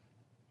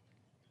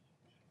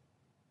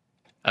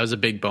was a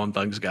big Bone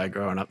Thugs guy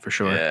growing up for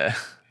sure. Yeah,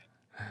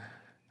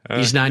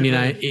 he's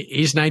 99.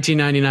 He's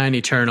 1999.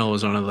 Eternal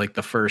was one of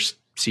the first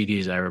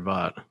CDs I ever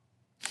bought.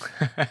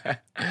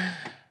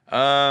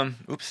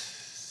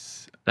 Oops.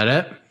 That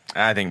it?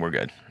 I think we're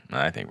good. All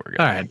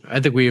right. I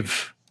think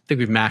we've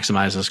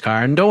maximized this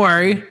card. And don't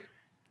worry,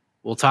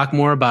 we'll talk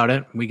more about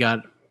it. We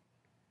got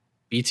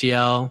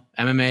BTL,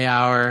 MMA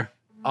Hour,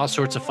 all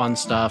sorts of fun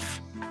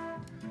stuff.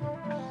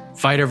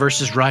 Fighter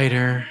versus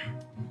writer,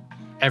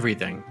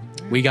 everything.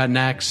 We got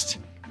next.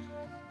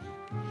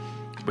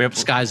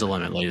 Sky's the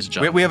limit, ladies and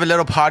gentlemen. We have a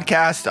little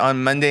podcast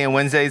on Monday and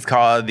Wednesdays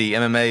called the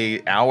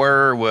MMA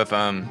Hour with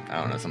I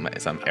don't know, some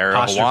Ara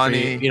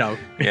Hawani.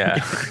 Yeah.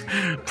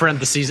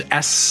 Parentheses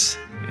S.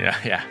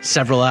 Yeah.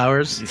 Several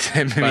hours.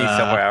 Several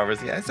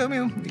hours. Yeah. So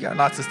we got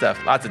lots of stuff.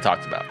 Lots to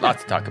talk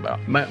about.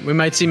 We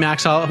might see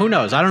Max Holloway. Who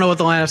knows? I don't know what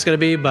the lineup's going to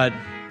be, but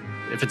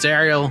if it's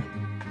Ariel,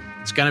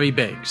 it's going to be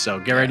big. So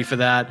get ready for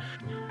that.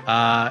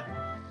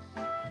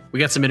 We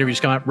got some interviews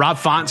coming up. Rob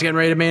Font's getting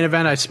ready to main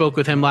event. I spoke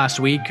with him last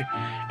week.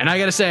 And I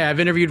got to say, I've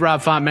interviewed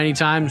Rob Font many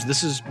times.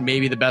 This is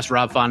maybe the best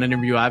Rob Font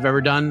interview I've ever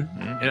done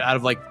out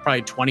of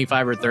probably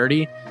 25 or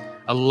 30.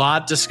 A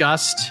lot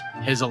discussed.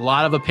 Has a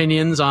lot of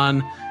opinions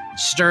on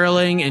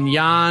Sterling and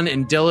Jan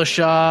and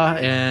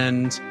Dillashaw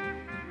and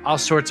all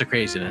sorts of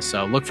craziness.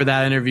 So look for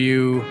that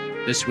interview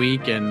this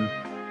week. And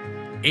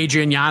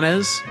Adrian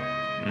Yanez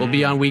will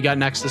be on We Got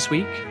Next this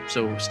week.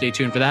 So stay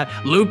tuned for that.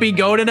 Lupi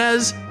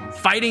Godinez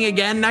fighting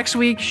again next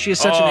week. She is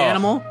such an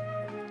animal.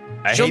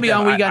 She'll be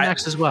on We Got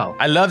Next as well.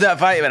 I love that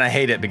fight, but I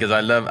hate it because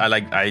I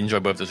enjoy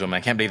both those women.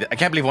 I can't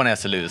believe one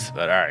has to lose,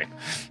 but all right.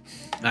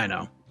 I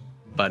know.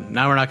 But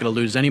now we're not going to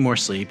lose any more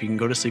sleep. You can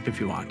go to sleep if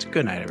you want.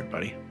 Good night,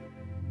 everybody.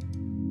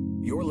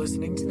 You're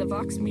listening to the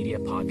Vox Media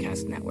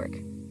Podcast Network.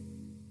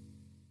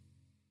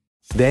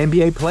 The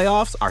NBA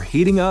playoffs are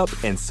heating up,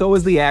 and so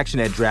is the action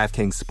at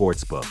DraftKings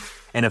Sportsbook,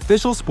 an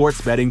official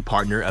sports betting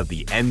partner of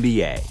the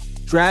NBA.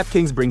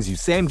 DraftKings brings you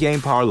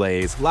same-game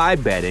parlays,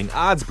 live betting,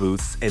 odds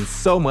boosts, and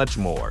so much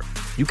more.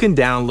 You can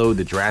download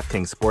the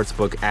DraftKings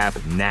Sportsbook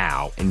app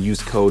now and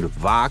use code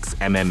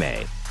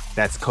VOXMMA.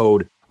 That's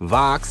code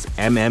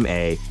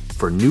VOXMMA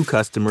for new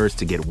customers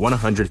to get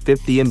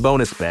 $150 in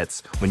bonus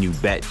bets when you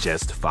bet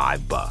just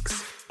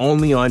 $5.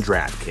 Only on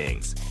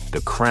DraftKings.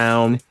 The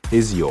crown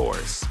is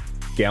yours.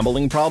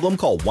 Gambling problem?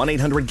 Call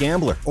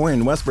 1-800-GAMBLER. Or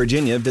in West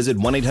Virginia, visit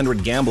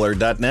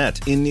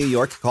 1-800-GAMBLER.net. In New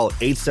York, call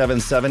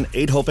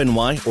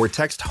 877-8-HOPE-NY or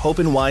text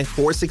HOPE-NY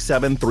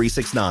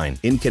 467-369.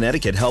 In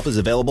Connecticut, help is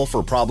available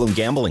for problem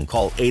gambling.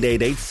 Call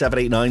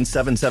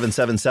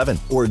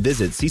 888-789-7777 or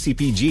visit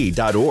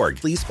ccpg.org.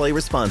 Please play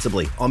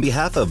responsibly. On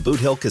behalf of Boot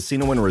Hill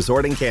Casino and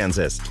Resort in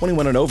Kansas,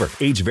 21 and over.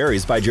 Age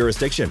varies by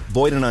jurisdiction.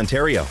 Void in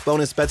Ontario.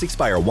 Bonus bets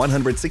expire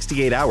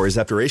 168 hours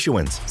after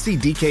issuance. See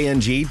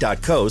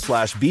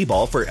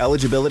dkng.co/bball for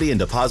eligibility and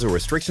deposit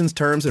restrictions,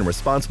 terms, and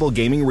responsible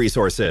gaming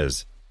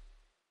resources.